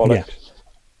such bollocks. Yeah.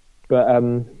 But I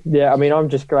mean, I'm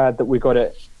just glad that we got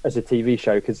it as a TV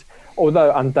show, because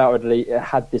although undoubtedly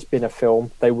had this been a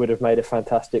film, they would have made a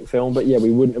fantastic film. But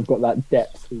we wouldn't have got that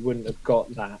depth. We wouldn't have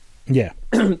got that. Yeah.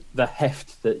 The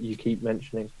heft that you keep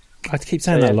mentioning. I keep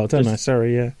saying that a lot, don't I?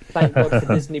 Sorry, yeah. Thank God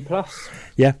for Disney Plus.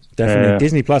 Yeah, definitely.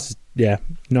 Disney Plus is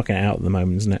knocking it out at the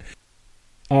moment, isn't it?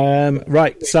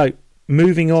 Right, so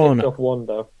moving on. Off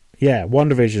Wanda. Yeah,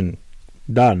 WandaVision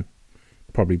done.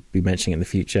 Probably be mentioning it in the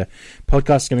future.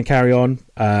 Podcast is going to carry on.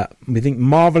 We think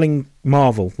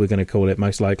Marvel, we're going to call it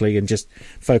most likely, and just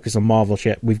focus on Marvel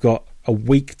shit. We've got a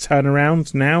week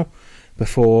turnaround now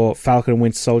before Falcon and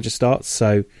Winter Soldier starts.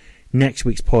 So next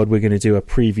week's pod, we're going to do a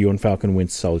preview on Falcon and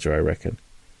Winter Soldier, I reckon.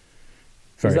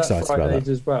 Very excited about that.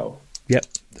 As well? Yep,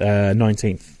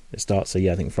 19th. It starts, so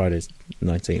I think Friday's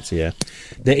 19th, so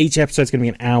each episode's going to be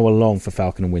an hour long for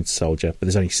Falcon and Winter Soldier, but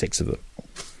there's only 6 of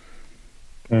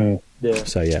them. Yeah.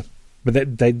 So,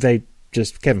 But they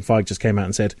just, Kevin Feige just came out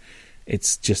and said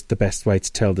it's just the best way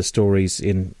to tell the stories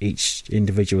in each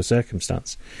individual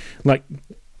circumstance. Like,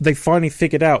 they finally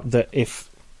figured out that if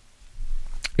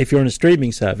you're on a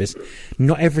streaming service,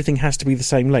 not everything has to be the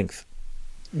same length.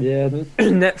 Yeah,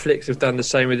 Netflix have done the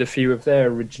same with a few of their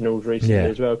originals recently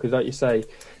as well, because like you say,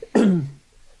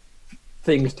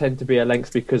 things tend to be a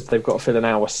length because they've got to fill an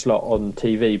hour slot on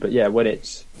TV. But when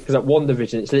it's, because at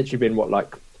WandaVision it's literally been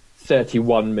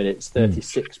 31 minutes,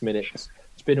 36 minutes.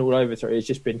 It's been all over. It's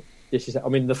just been, I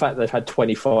mean, the fact that they've had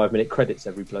 25-minute credits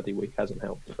every bloody week hasn't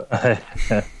helped. But,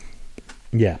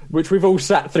 which we've all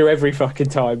sat through every fucking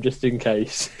time just in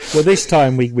case. Well, this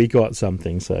time we got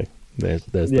something, so there's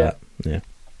that. Yeah.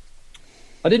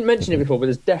 I didn't mention it before, but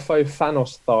there's defo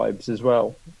Thanos vibes as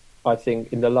well. I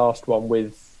think in the last one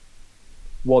with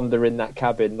Wanda in that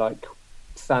cabin, like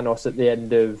Thanos at the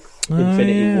end of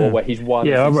Infinity War, where he's won.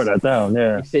 Yeah, I wrote that down.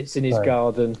 Yeah, he sits in his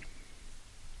garden.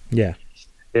 Yeah,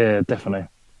 definitely.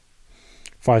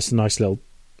 Finds a nice little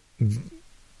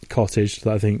cottage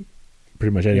that I think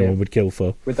pretty much anyone would kill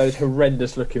for. With those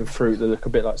horrendous-looking fruit that look a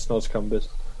bit like snozzcumbers.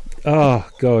 Oh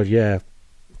God, yeah.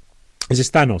 Is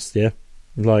this Thanos? Yeah,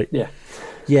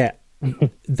 Yeah,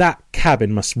 that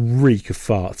cabin must reek of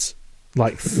farts,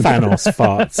 like Thanos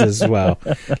farts as well.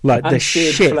 Like and the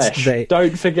shit that,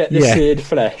 don't forget the seared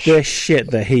flesh. The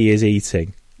shit that he is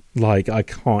eating. Like, I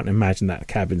can't imagine that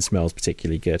cabin smells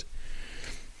particularly good.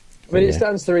 I mean, it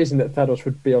stands to reason that Thanos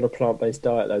would be on a plant-based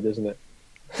diet, though, doesn't it?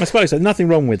 I suppose so. Nothing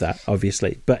wrong with that,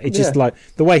 obviously, but it's just like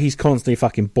the way he's constantly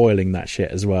fucking boiling that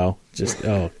shit as well. Just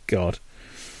oh God,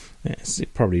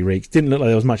 it probably reeks. Didn't look like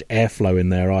there was much airflow in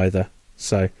there either.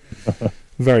 So,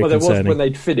 very concerning. There was when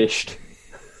they'd finished.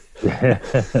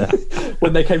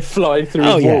 When they came flying through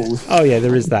his walls. Oh, yeah,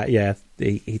 there is that, yeah.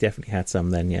 He definitely had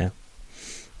some then, yeah.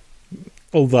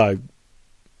 Although,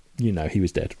 he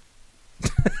was dead.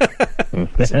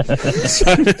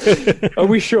 Are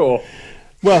we sure?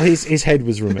 Well, his head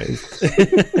was removed.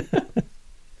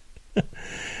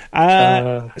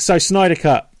 So, Snyder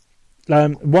Cut.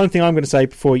 One thing I'm going to say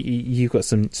before you've got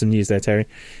some news there, Terry.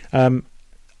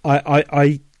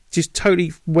 I just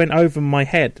totally went over my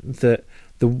head that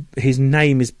his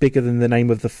name is bigger than the name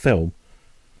of the film,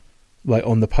 like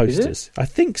on the posters. I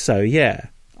think so. Yeah,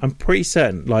 I'm pretty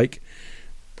certain. Like,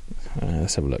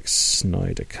 let's have a look.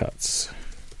 Snyder Cuts.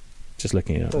 Just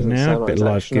looking it up now. A bit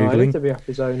live googling. To be up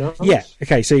his own arse. Yeah.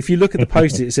 Okay. So if you look at the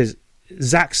posters, it says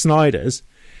Zack Snyder's.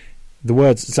 The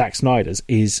word Zack Snyder's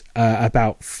is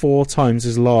about 4 times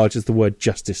as large as the word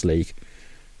Justice League.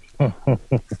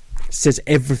 Says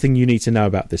everything you need to know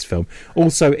about this film.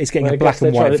 Also, it's getting a black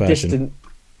and white version.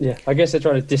 Yeah, I guess they're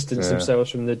trying to distance themselves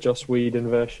from the Joss Whedon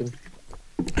version.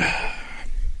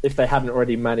 If they hadn't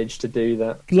already managed to do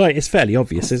that. Like, it's fairly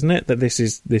obvious, isn't it, that this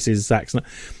is Zack Snyder.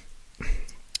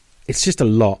 It's just a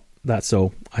lot, that's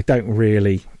all. I don't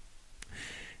really...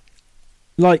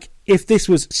 Like, if this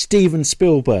was Steven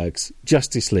Spielberg's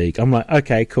Justice League, I'm like,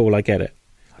 okay, cool, I get it.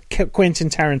 Quentin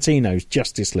Tarantino's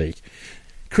Justice League.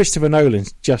 Christopher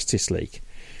Nolan's Justice League.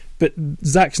 But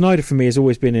Zack Snyder, for me, has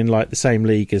always been in, like, the same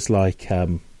league as, like...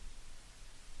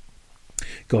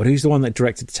 God, who's the one that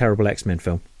directed the terrible X-Men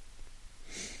film?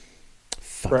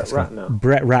 Brett Ratner.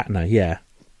 Brett Ratner, yeah.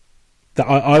 That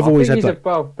I've always had. He's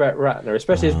above Brett Ratner,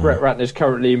 especially as Brett Ratner's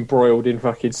currently embroiled in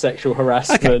fucking sexual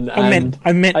harassment. Okay.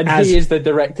 I meant he is the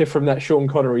director from that Sean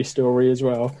Connery story as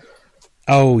well.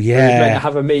 Oh yeah. He was meant to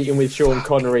have a meeting with Sean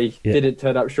Connery. Yeah. Didn't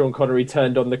turn up. Sean Connery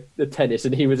turned on the tennis,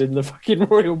 and he was in the fucking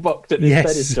royal box at the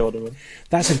tennis tournament.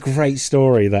 That's a great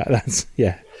story. That's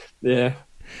yeah.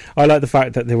 I like the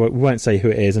fact that we won't say who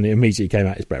it is, and it immediately came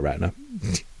out as Brett Ratner.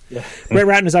 Yeah. Brett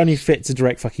Ratner's only fit to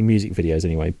direct fucking music videos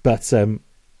anyway, but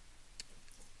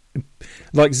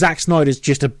like Zack Snyder's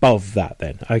just above that.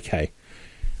 Then okay,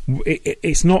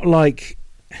 it's not like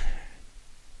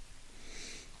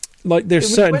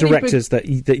there's certain directors that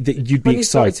you'd be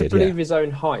excited. To believe his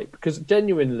own hype, because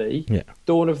genuinely,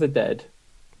 Dawn of the Dead,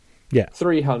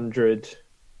 300,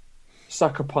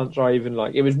 Sucker Punch. I even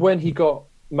like it was when he got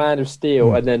Man of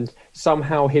Steel, and then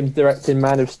somehow him directing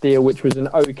Man of Steel, which was an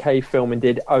okay film and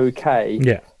did okay.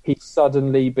 Yeah, he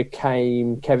suddenly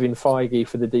became Kevin Feige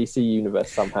for the DC universe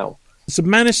somehow. So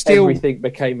Man of Steel, everything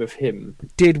became of him.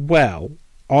 Did well,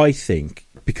 I think,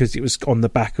 because it was on the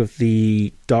back of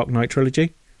the Dark Knight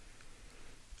trilogy,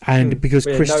 and because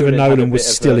Christopher Nolan was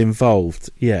still involved.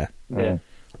 Yeah.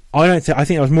 I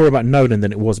think it was more about Nolan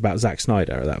than it was about Zack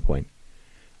Snyder at that point.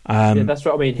 That's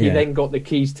what I mean. He then got the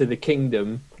keys to the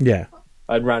kingdom,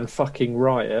 and ran fucking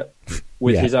riot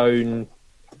with his own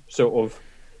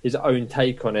his own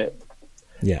take on it.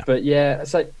 Yeah, but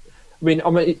so I mean,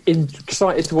 I'm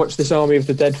excited to watch this Army of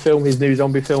the Dead film, his new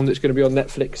zombie film that's going to be on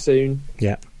Netflix soon.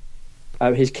 Yeah,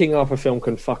 his King Arthur film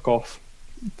can fuck off.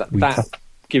 That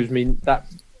gives me that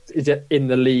is in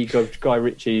the league of Guy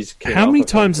Ritchie's King How Arthur many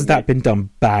times has that been done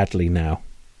badly now?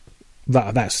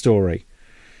 That story.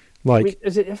 Like, I mean,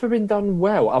 has it ever been done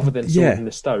well other than Sword in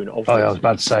the Stone? Obviously. I was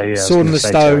about to say, Sword in the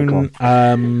Stone,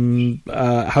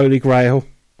 Holy Grail.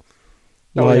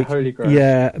 Holy Grail.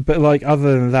 Yeah, but like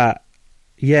other than that,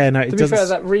 no. To be fair,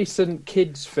 that recent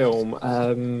kids film,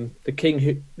 the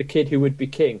kid who would be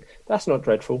king, that's not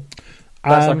dreadful.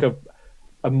 That's like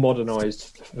a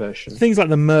modernised version. Things like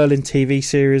the Merlin TV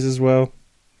series as well.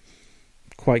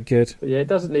 Quite good. But it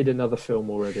doesn't need another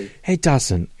film already. It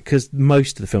doesn't, because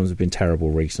most of the films have been terrible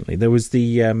recently. There was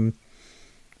the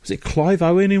was it Clive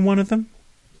Owen in one of them?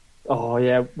 Oh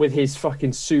yeah, with his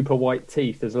fucking super white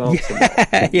teeth as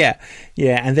Lancelot. Yeah,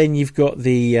 and then you've got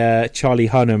the Charlie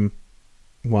Hunnam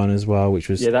one as well, which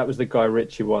was that was the Guy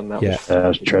Ritchie one. That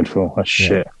was dreadful. That's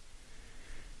shit.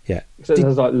 Yeah, so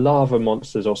there's like lava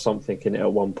monsters or something in it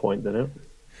at one point, didn't it?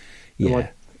 Yeah.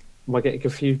 Am I getting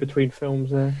confused between films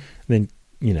there? And then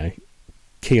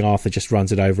King Arthur just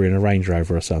runs it over in a Range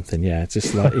Rover or something. Yeah, it's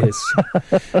just like it's.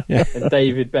 Yeah. And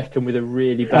David Beckham with a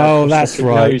really bad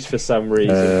nose for some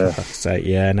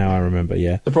reason. Now I remember.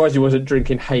 Yeah, surprised he wasn't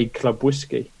drinking Hague Club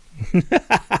whiskey.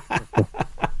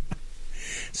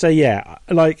 So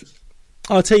like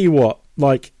I'll tell you what,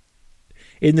 like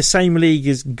in the same league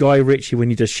as Guy Ritchie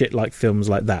when he does shit like films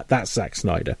like that, that's Zack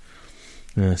Snyder.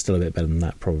 Still a bit better than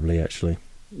that, probably actually.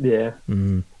 Yeah.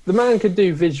 The man could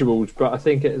do visuals, but I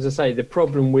think, as I say, the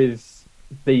problem with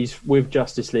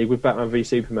Justice League, with Batman v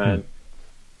Superman,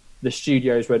 the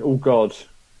studios went, oh God,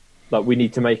 like we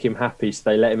need to make him happy,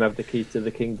 so they let him have the keys to the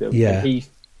kingdom. Yeah. And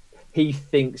he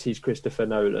thinks he's Christopher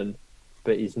Nolan,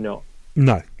 but he's not.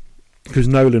 No, because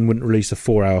Nolan wouldn't release a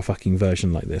 4-hour fucking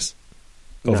version like this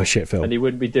of a shit film, and he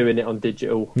wouldn't be doing it on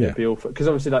digital. Yeah, because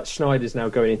obviously, like Snyder's now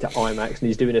going into IMAX, and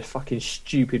he's doing a fucking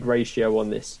stupid ratio on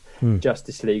this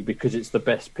Justice League because it's the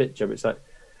best picture. But it's like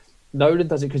Nolan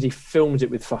does it because he films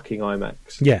it with fucking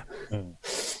IMAX. Yeah,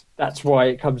 that's why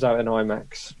it comes out in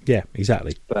IMAX. Yeah,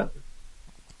 exactly. But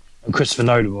Christopher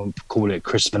Nolan won't call it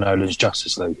Christopher Nolan's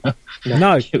Justice League.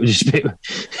 No, it would just be,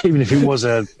 even if it was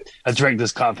a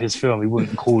director's cut of his film, he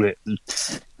wouldn't call it,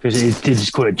 because he did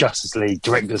just call it Justice League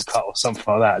director's cut or something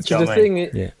like that. Do you know what I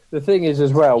mean? The thing is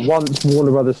as well, once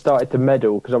Warner Brothers started to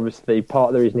meddle, because obviously part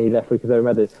of the reason he left because they were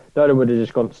meddling, Nolan would have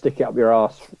just gone, stick it up your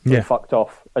ass and fucked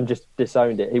off and just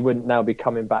disowned it. He wouldn't now be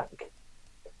coming back.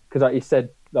 Because like he said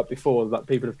before, like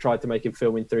people have tried to make him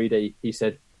film in 3D. He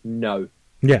said no.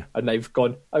 Yeah. And they've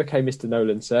gone, okay, Mr.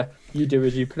 Nolan, sir, you do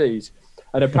as you please.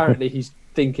 And apparently he's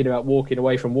thinking about walking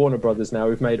away from Warner Brothers now,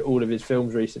 who've made all of his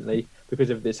films recently, because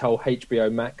of this whole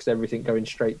HBO Max, everything going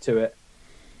straight to it.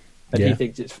 And he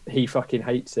thinks he fucking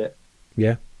hates it.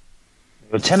 Yeah.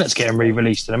 Well, Tenet's getting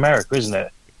re-released in America, isn't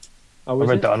it? Oh, I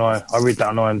read that on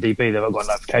IMDb. They've got a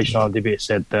notification on IMDb. It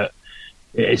said that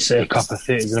it's a couple of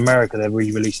theatres in America. They're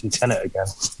re-releasing Tenet again.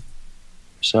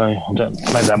 So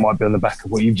maybe that might be on the back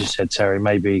of what you just said, Terry.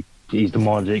 Maybe he's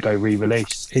demanded it go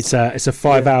re-released. It's a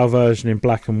 5-hour version in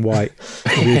black and white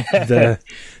with the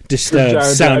disturbed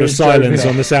sound of silence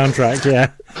on the soundtrack.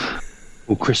 Yeah.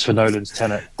 Or Christopher Nolan's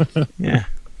Tenet. Yeah.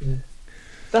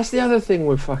 That's the other thing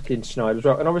with fucking Snyder as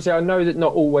well. And obviously I know that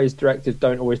not always directors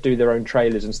don't always do their own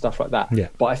trailers and stuff like that. Yeah.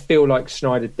 But I feel like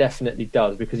Snyder definitely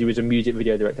does, because he was a music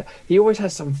video director. He always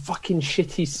has some fucking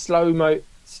shitty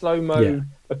slow-mo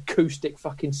acoustic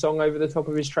fucking song over the top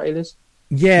of his trailers.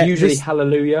 Yeah. Usually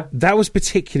Hallelujah. That was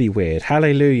particularly weird.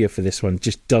 Hallelujah for this one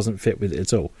just doesn't fit with it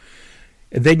at all.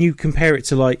 And then you compare it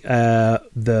to like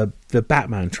the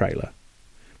Batman trailer,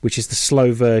 which is the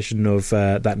slow version of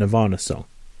that Nirvana song,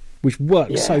 which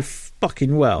works so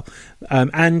fucking well.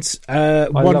 And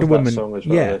Wonder Woman, that song as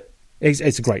well,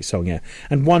 it's a great song, yeah.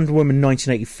 And Wonder Woman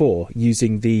 1984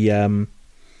 using the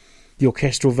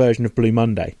orchestral version of Blue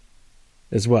Monday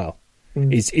as well.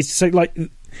 It's so like it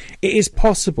is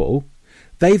possible.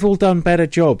 They've all done better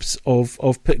jobs of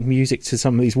putting music to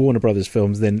some of these Warner Brothers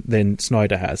films than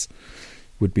Snyder has.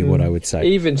 Would be what I would say.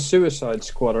 Even Suicide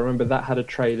Squad, I remember that had a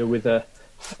trailer with a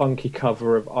funky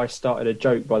cover of "I Started a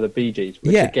Joke" by the Bee Gees,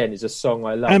 which again is a song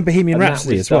I love, and Bohemian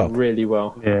Rhapsody as well, really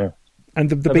well. Yeah, and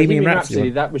the Bohemian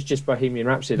Rhapsody that was just Bohemian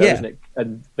Rhapsody, wasn't it?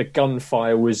 And the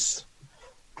gunfire was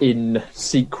in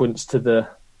sequence to the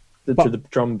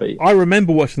drum beat. I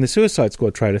remember watching the Suicide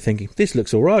Squad trailer, thinking this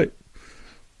looks all right.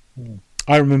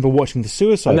 I remember watching the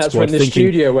Suicide Squad, and that's when the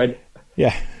studio went.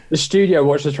 Yeah. The studio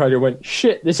watched the trailer and went,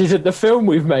 shit, this isn't the film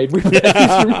we've made. We've made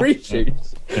some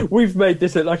reshoots. We've made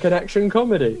this look like an action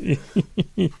comedy.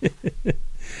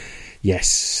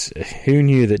 Yes. Who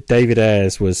knew that David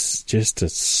Ayers was just a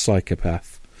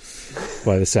psychopath,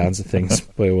 by the sounds of things,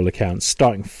 by all accounts,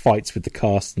 starting fights with the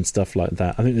cast and stuff like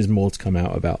that. I think there's more to come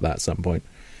out about that at some point.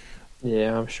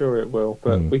 Yeah, I'm sure it will.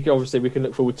 But we can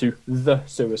look forward to The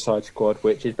Suicide Squad,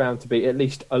 which is bound to be at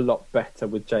least a lot better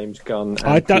with James Gunn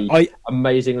and the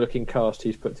amazing-looking cast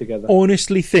he's put together.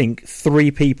 Honestly think 3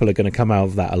 people are going to come out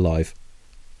of that alive.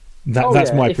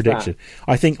 That's my prediction.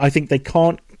 I think they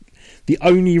can't... The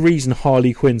only reason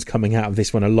Harley Quinn's coming out of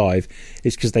this one alive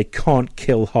is because they can't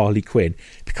kill Harley Quinn,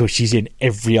 because she's in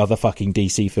every other fucking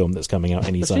DC film that's coming out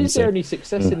anytime soon. She's the only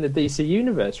success in the DC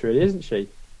universe, really, isn't she?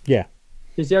 Yeah.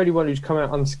 She's the only one who's come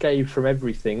out unscathed from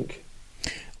everything.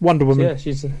 Wonder Woman. Yeah,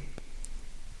 she's...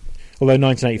 Although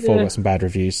 1984 got some bad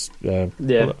reviews. Even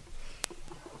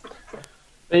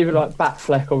like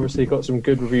Batfleck obviously got some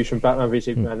good reviews from Batman v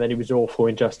Superman, then he was awful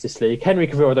in Justice League. Henry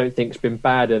Cavill I don't think's been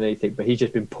bad in anything, but he's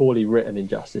just been poorly written in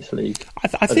Justice League. I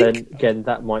think, then again,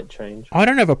 that might change. I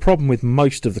don't have a problem with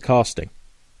most of the casting.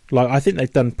 Like, I think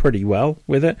they've done pretty well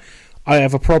with it. I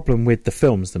have a problem with the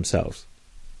films themselves.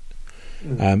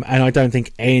 And I don't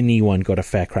think anyone got a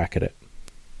fair crack at it,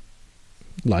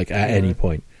 like at any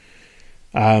point.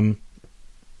 I'd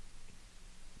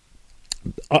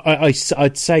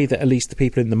say that at least the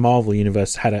people in the Marvel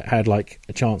universe had like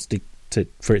a chance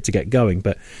for it to get going,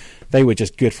 but they were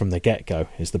just good from the get-go.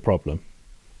 Is the problem?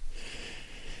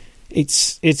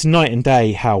 It's night and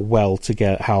day how well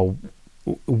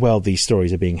these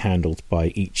stories are being handled by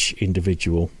each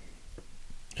individual.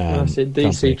 DC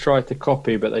company tried to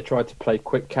copy, but they tried to play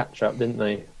quick catch-up, didn't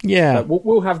they? Yeah.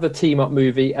 We'll have the team-up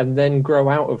movie and then grow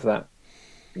out of that.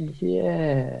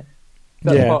 Yeah.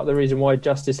 That's part of the reason why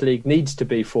Justice League needs to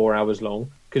be 4 hours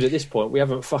long, because at this point we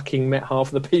haven't fucking met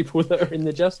half the people that are in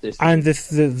the Justice League. And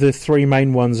the 3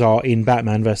 main ones are in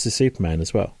Batman vs Superman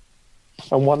as well.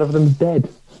 And one of them's dead.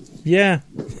 Yeah.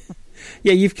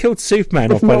 Yeah, you've killed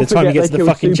Superman off by the time you get to the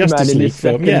fucking Superman Justice League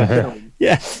film.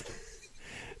 Yeah.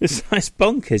 It's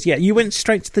bonkers. Yeah, you went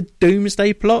straight to the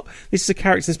Doomsday plot. This is a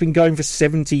character that's been going for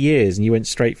 70 years, and you went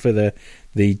straight for the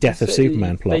death of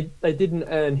Superman plot. They didn't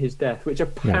earn his death, which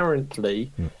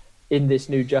apparently in this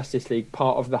new Justice League,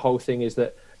 part of the whole thing is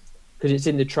that, because it's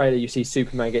in the trailer, you see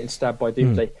Superman getting stabbed by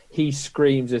Doomsday. He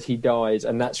screams as he dies,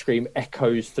 and that scream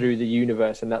echoes through the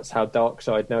universe, and that's how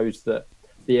Darkseid knows that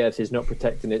the Earth is not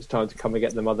protecting, it's time to come and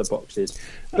get the mother boxes.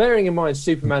 Bearing in mind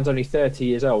Superman's only 30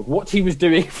 years old, what he was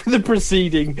doing for the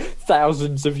preceding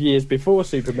thousands of years before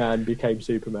Superman became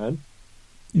Superman,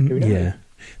 who knows? Yeah.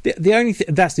 The only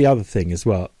that's the other thing as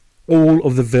well. All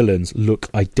of the villains look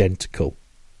identical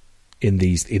in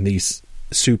these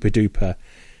super duper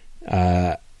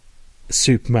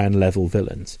Superman level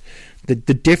villains. The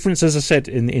difference, as I said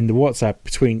in the WhatsApp,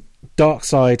 between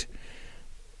Darkseid,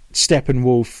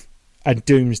 Steppenwolf, and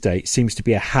Doomsday seems to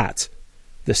be a hat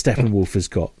that Steppenwolf has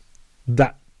got.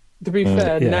 That, to be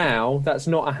fair, now that's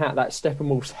not a hat. That's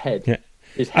Steppenwolf's head. Yeah.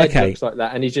 His head looks like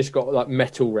that, and he's just got like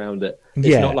metal around it.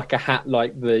 It's not like a hat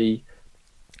like the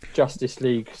Justice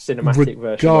League cinematic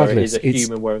version, where it is a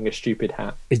human wearing a stupid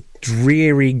hat. It's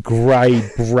dreary grey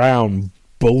brown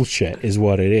bullshit is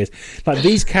what it is. Like,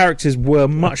 these characters were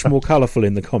much more colourful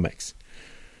in the comics.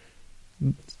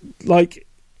 Like,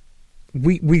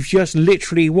 we've just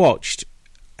literally watched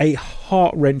a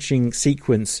heart-wrenching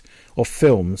sequence of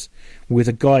films with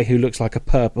a guy who looks like a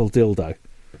purple dildo.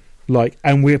 Like,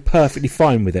 and we're perfectly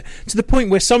fine with it. To the point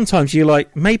where sometimes you're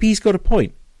like, maybe he's got a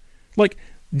point. Like,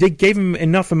 they gave him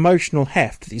enough emotional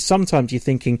heft that sometimes you're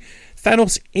thinking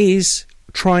Thanos is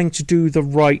trying to do the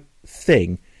right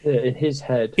thing. Yeah, in his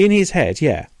head. In his head,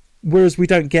 yeah. Whereas we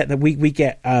don't get that. We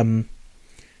get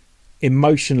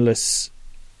emotionless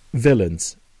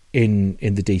villains in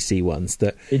the DC ones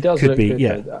that he does could look be. Good,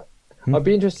 yeah, I'd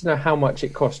be interested to know how much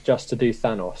it costs just to do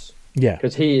Thanos. Yeah,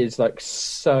 because he is like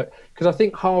so. Because I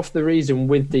think half the reason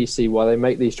with DC why they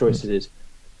make these choices is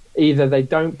either they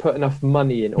don't put enough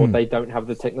money in, or they don't have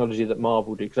the technology that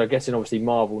Marvel do. Because I guess, obviously,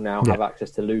 Marvel now have access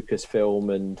to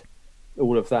Lucasfilm and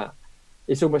all of that.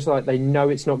 It's almost like they know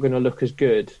it's not going to look as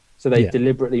good, so they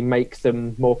deliberately make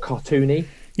them more cartoony.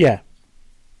 Yeah,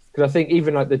 because I think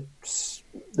even like the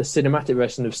cinematic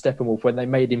version of Steppenwolf, when they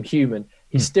made him human,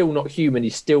 he's still not human.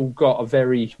 He's still got a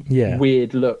very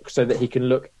weird look, so that he can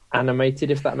look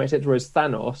animated, if that makes sense. Whereas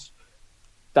Thanos,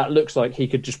 that looks like he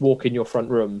could just walk in your front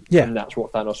room, and that's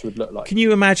what Thanos would look like. Can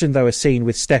you imagine, though, a scene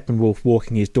with Steppenwolf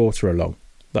walking his daughter along,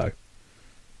 though?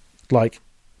 Like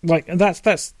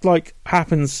that's like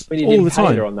happens all the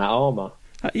time on that armor.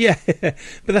 But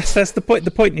that's the point. The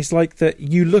point is like that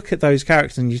you look at those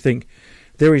characters and you think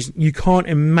you can't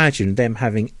imagine them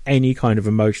having any kind of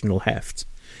emotional heft.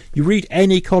 You read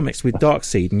any comics with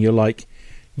Darkseid and you're like,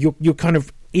 you're kind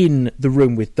of in the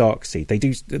room with Darkseid. They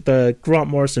do the Grant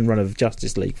Morrison run of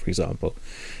Justice League, for example.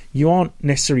 You aren't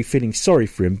necessarily feeling sorry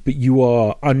for him, but you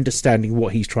are understanding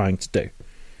what he's trying to do.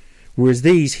 Whereas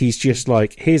he's just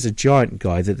like, here's a giant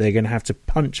guy that they're going to have to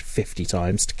punch 50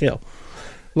 times to kill.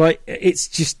 Like, it's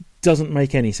just doesn't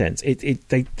make any sense.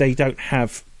 They don't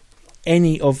have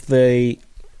any of the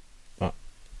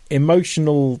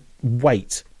emotional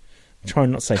weight. I'm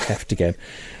trying not to say heft again.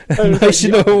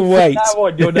 Emotional weight. That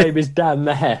one, your name is Dan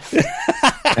the Heft.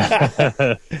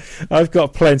 I've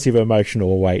got plenty of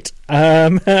emotional weight.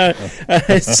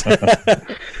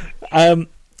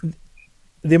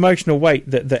 The emotional weight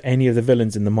that any of the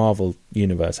villains in the Marvel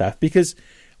universe have, because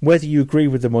whether you agree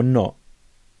with them or not,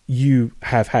 you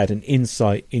have had an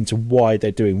insight into why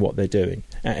they're doing what they're doing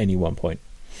at any one point.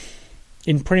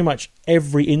 In pretty much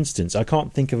every instance, I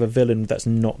can't think of a villain that's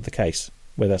not the case,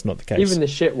 where that's not the case. Even the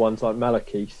shit ones like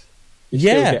Malekith, you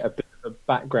still get a bit of a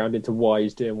background into why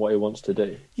he's doing what he wants to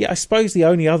do. Yeah, I suppose the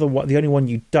only one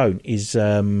you don't is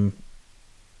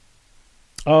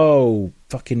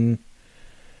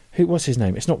what's his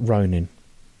name? It's not Ronin.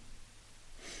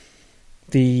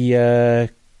 The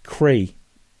Kree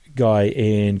guy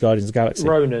in Guardians of the Galaxy.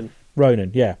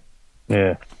 Ronin, yeah.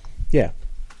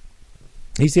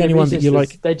 He's the only one that you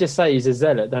like. They just say he's a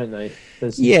zealot, don't they?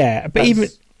 He's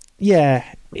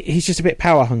just a bit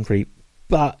power hungry,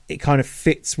 but it kind of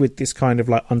fits with this kind of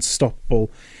like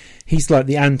unstoppable. He's like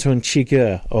the Anton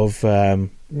Chigurh of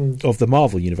the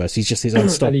Marvel universe. He's just his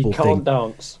unstoppable thing.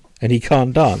 And he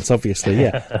can't dance, obviously,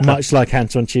 yeah. Much like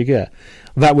Anton Chigurh.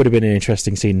 That would have been an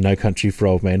interesting scene in No Country for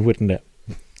Old Men, wouldn't it?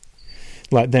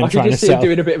 Like them trying to see him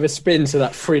doing a bit of a spin so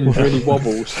that fringe really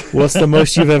wobbles. What's the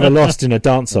most you've ever lost in a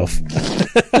dance-off?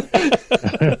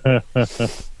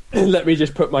 Let me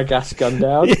just put my gas gun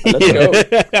down. Let's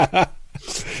go.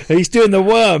 He's doing the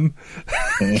worm.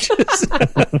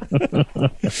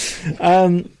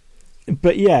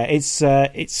 But yeah,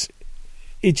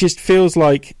 it just feels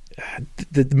like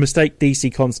the mistake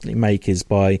DC constantly make is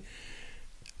by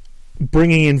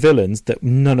bringing in villains that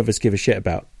none of us give a shit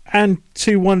about. And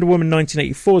to Wonder Woman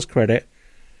 1984's credit,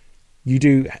 you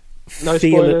do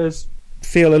feel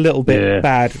a little bit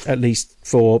bad, at least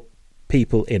for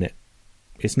people in it.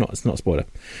 It's not a spoiler.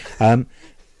 The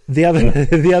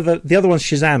other one's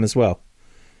Shazam as well.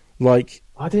 Like,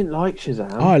 I didn't like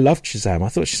Shazam. Oh, I loved Shazam. I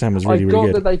thought Shazam was really good. I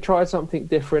got that they tried something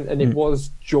different, and it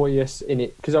was joyous in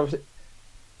it, because obviously,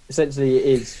 essentially, it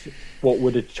is what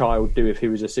would a child do if he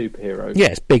was a superhero. Yeah,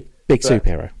 it's big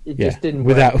superhero. It just didn't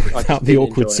without the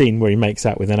awkward scene where he makes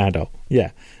out with an adult.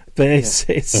 Yeah, but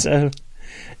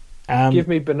Give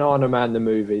me Banana Man the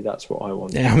movie. That's what I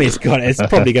want. I mean, it's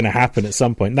probably going to happen at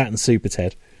some point. That and Super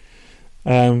Ted.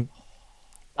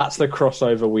 That's the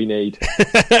crossover we need.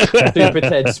 Super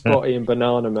Ted, Spotty, and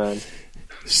Banana Man.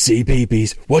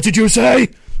 CBeebies. What did you say?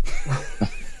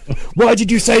 Why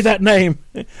did you say that name?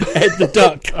 Ed the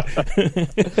Duck.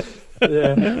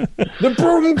 Yeah. The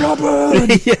Broom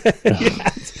Cupboard. Yeah.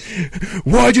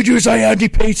 Why did you say Andy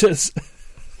Peters?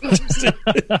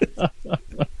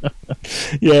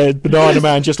 Yeah, Banana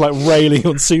Man just like railing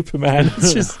on Superman.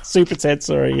 It's just Super Ted,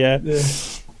 sorry, yeah.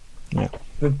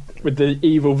 With the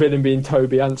evil villain being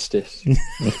Toby Anstis.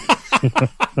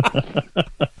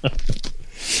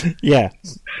 Yeah.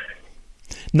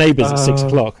 Neighbours at 6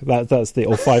 o'clock. That's the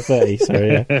or 5:30.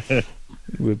 Sorry, yeah,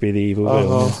 would be the evil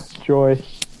villain. Joy.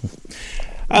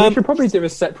 We should probably do a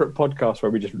separate podcast where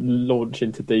we just launch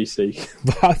into DC.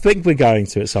 I think we're going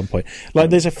to at some point. Like,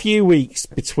 there's a few weeks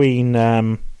between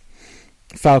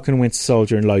Falcon, Winter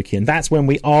Soldier, and Loki, and that's when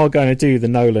we are going to do the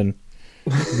Nolan,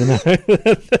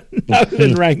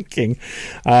 Nolan ranking.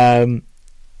 But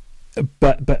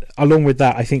along with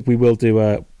that, I think we will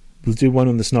do we'll do one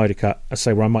on the Snyder Cut. I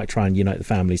say where I might try and unite the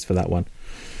families for that one,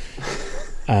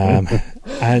 and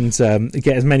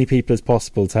get as many people as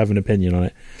possible to have an opinion on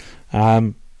it.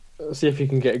 See if you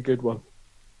can get a good one.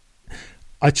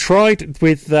 I tried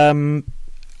with the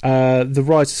Rise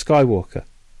of Skywalker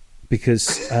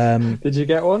because did you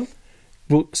get one?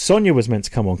 Well, Sonia was meant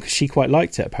to come on because she quite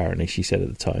liked it. Apparently, she said at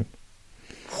the time.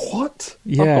 What?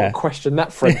 Yeah, I've got to question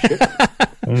that friendship.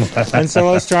 And so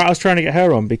I was trying to get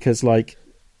her on because, like,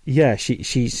 yeah, she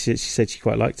said she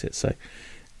quite liked it. So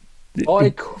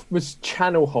I was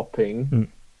channel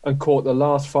hopping and caught the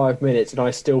last 5 minutes, and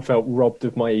I still felt robbed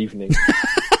of my evening.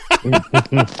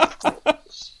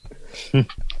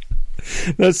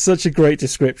 That's such a great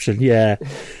description. Yeah,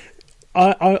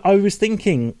 I was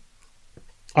thinking,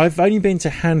 I've only been to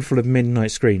a handful of midnight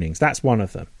screenings. That's one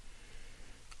of them,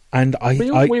 and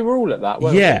we were all at that,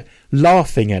 weren't we?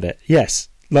 Laughing at it. Yes,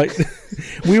 like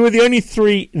we were the only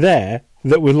three there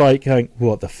that were like going,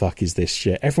 "What the fuck is this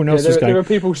shit?" Everyone else was going. There were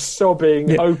people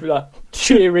sobbing,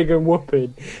 cheering and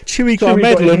whooping. Chewie got a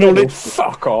medal, and all it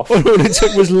fuck off. All it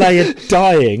took was Leia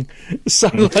dying. So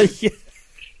like,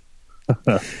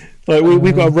 like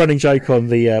we've got a running joke on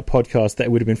the podcast that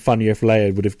it would have been funnier if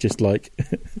Leia would have just like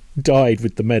died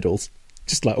with the medals,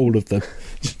 just like all of them.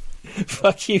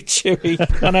 Fuck you, Chewie!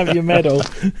 Can't have your medal.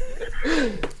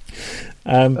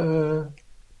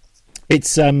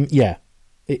 It's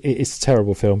It's a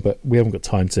terrible film, but we haven't got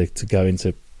time to go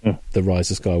into the Rise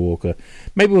of Skywalker.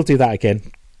 Maybe we'll do that again.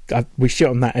 We shit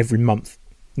on that every month,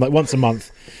 like once a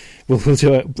month. We'll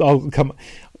do it. I'll come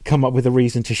up with a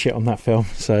reason to shit on that film.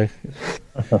 So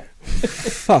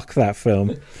fuck that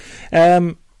film.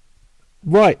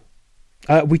 Right,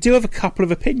 we do have a couple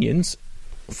of opinions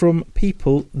from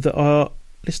people that are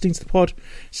listening to the pod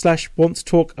 / want to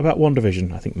talk about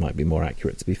WandaVision. I think might be more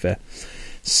accurate, to be fair.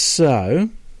 So.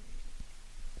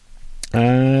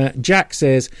 Jack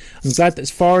says, I'm glad that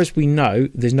as far as we know,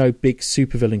 there's no big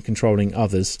supervillain controlling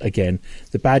others again.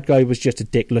 The bad guy was just a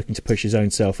dick looking to push his own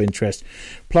self-interest.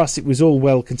 Plus, it was all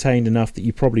well contained enough that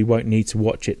you probably won't need to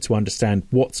watch it to understand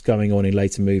what's going on in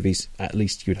later movies. At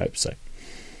least you'd hope so.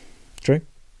 True?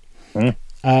 Yeah,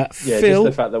 Phil, just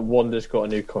the fact that Wanda's got a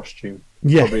new costume.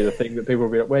 Yeah. Probably the thing that people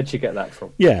will be like, where'd she get that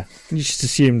from? Yeah, you just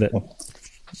assume that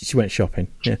she went shopping.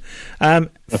 Yeah.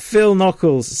 Phil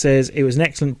Knuckles says it was an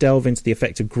excellent delve into the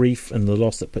effect of grief and the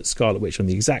loss that puts Scarlet Witch on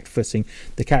the exact footing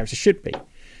the character should be.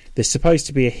 There's supposed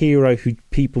to be a hero who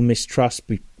people mistrust.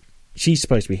 She's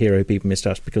supposed to be a hero who people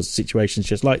mistrust because of situations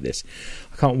just like this.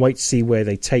 I can't wait to see where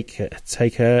they take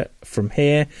her from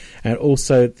here. And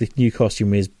also, the new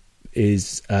costume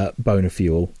is boner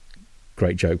fuel.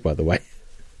 Great joke, by the way.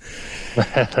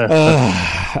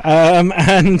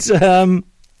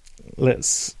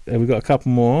 We've got a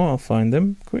couple more. I'll find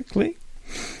them quickly.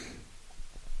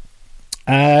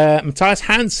 Matthias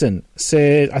Hansen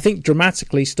said, I think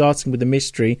dramatically starting with the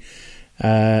mystery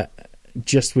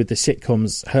just with the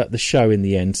sitcoms hurt the show in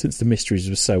the end since the mysteries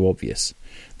were so obvious.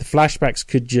 The flashbacks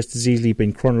could just as easily have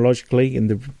been chronologically in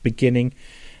the beginning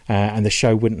and the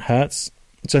show wouldn't hurt.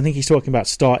 So I think he's talking about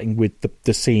starting with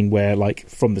the scene where, like,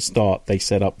 from the start they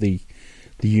set up the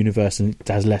universe and it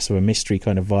has less of a mystery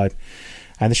kind of vibe.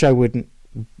 And the show wouldn't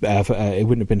have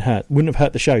been hurt. Wouldn't have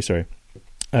hurt the show. Sorry,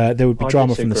 there would be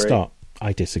drama from the start.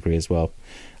 I disagree as well.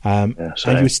 And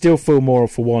you would still feel more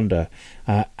for Wanda.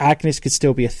 Agnes could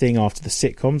still be a thing after the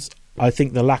sitcoms. I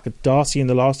think the lack of Darcy in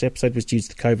the last episode was due to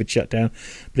the COVID shutdown.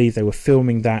 I believe they were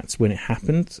filming that when it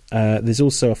happened. There's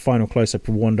also a final close-up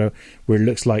of Wanda where it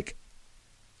looks like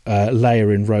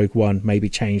Leia in Rogue One, maybe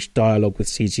changed dialogue with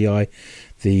CGI.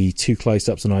 The 2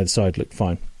 close-ups on either side looked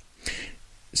fine.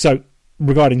 So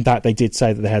regarding that, they did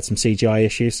say that they had some CGI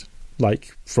issues,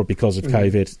 because of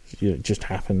COVID. It just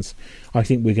happens. I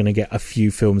think we're going to get a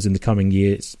few films in the coming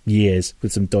years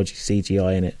with some dodgy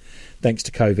CGI in it, thanks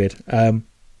to COVID.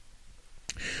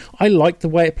 I like the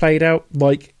way it played out.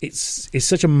 It's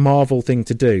such a Marvel thing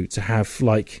to do, to have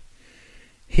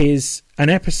here's an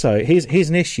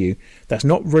issue that's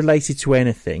not related to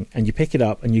anything, and you pick it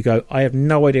up and you go, I have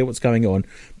no idea what's going on,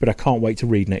 but I can't wait to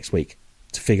read next week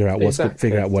to figure out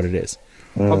what it is.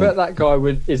 I bet that guy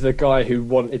is the guy who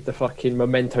wanted the fucking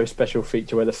Memento special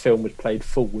feature where the film was played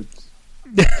forwards.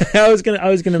 I was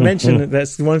gonna mention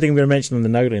that's one thing we're going to mention on the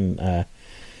Nolan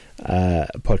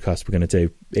podcast we're going to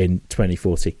do in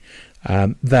 2040.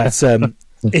 It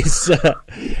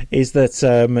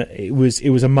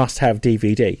was a must-have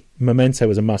DVD. Memento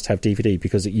was a must-have DVD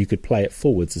because you could play it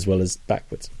forwards as well as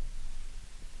backwards.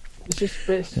 It's just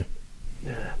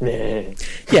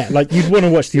yeah, you'd want to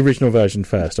watch the original version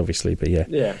first, obviously, but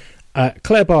yeah.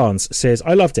 Claire Barnes says,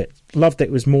 I loved it.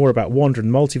 It was more about Wanda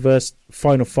and multiverse.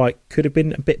 Final fight could have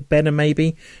been a bit better,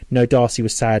 maybe. No, Darcy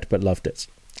was sad, but loved it.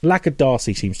 Lack of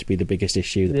Darcy seems to be the biggest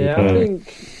issue. I think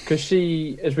because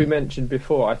she, as we mentioned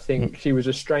before, I think she was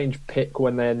a strange pick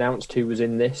when they announced who was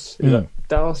in this.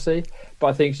 Darcy, but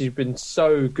I think she's been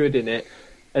so good in it,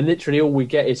 and literally all we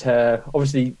get is her,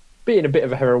 obviously being a bit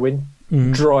of a heroine,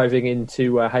 driving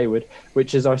into Hayward,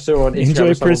 which, as I saw on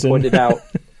Instagram, someone pointed out.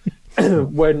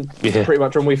 Pretty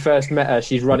much when we first met her,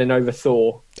 she's running over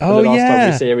Thor. Oh, the last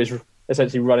time we see her is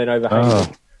essentially running over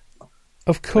Hayward.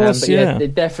 Of course,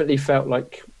 it definitely felt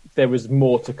like there was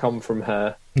more to come from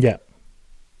her. Yeah,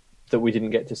 that we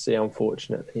didn't get to see,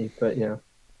 unfortunately. But yeah,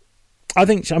 I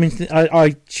think.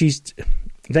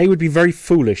 They would be very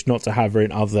foolish not to have her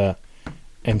in other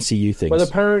MCU things. Well,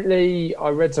 apparently, I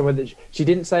read somewhere that she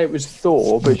didn't say it was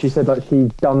Thor, but she said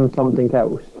she's done something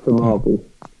else for Marvel.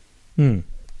 Okay,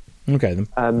 then.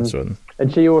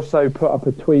 And she also put up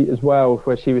a tweet as well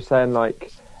where she was saying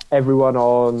everyone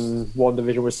on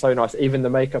WandaVision was so nice, even the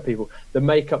makeup people. The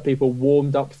makeup people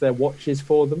warmed up their watches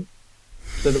for them,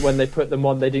 so that when they put them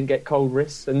on, they didn't get cold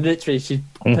wrists. And literally, she'd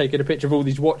taken a picture of all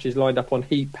these watches lined up on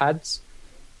heat pads.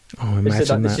 Oh,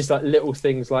 imagine that. It's just little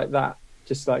things like that,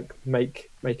 just make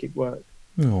it work.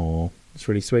 Oh, that's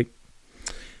really sweet.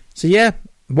 So yeah,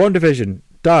 WandaVision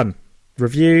done,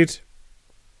 reviewed.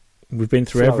 We've been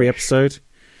through every episode.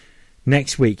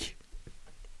 Next week,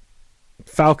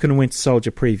 Falcon and Winter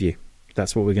Soldier preview.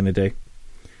 That's what we're going to do,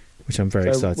 which I'm very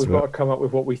excited about. We've got to come up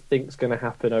with what we think's going to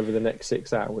happen over the next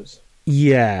 6 hours.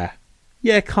 Yeah,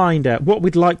 kind of. What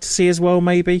we'd like to see as well,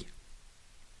 maybe.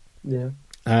 Yeah.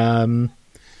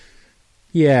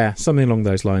 Yeah, something along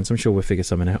those lines. I'm sure we'll figure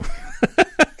something out.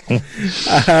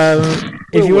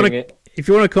 If you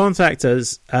want to contact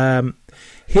us,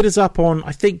 hit us up on,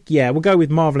 we'll go with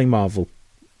Marveling Marvel.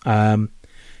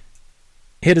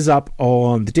 Hit us up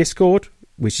on the Discord,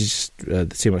 which is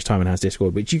Too Much Time and Has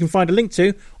Discord, which you can find a link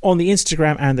to on the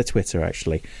Instagram and the Twitter,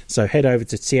 actually. So head over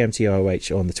to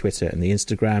TMTOH on the Twitter and the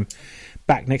Instagram.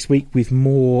 Back next week with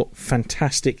more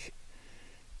fantastic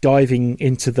diving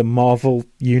into the Marvel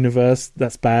universe.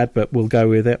 That's bad, but we'll go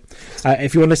with it.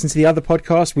 If you want to listen to the other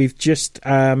podcast, we've just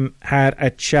had a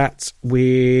chat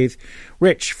with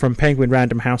Rich from Penguin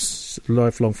Random House,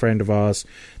 lifelong friend of ours.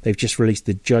 They've just released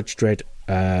the Judge Dredd,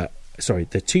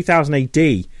 the 2000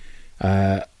 AD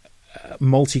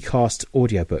multicast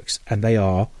audiobooks, and they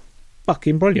are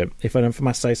fucking brilliant, if I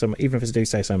must say so, even if I do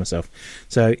say so myself.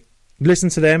 So listen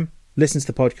to them. Listen to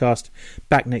the podcast.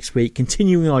 Back next week,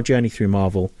 continuing our journey through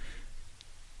Marvel.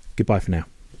 Goodbye for now.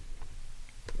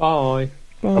 Bye.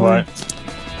 Bye.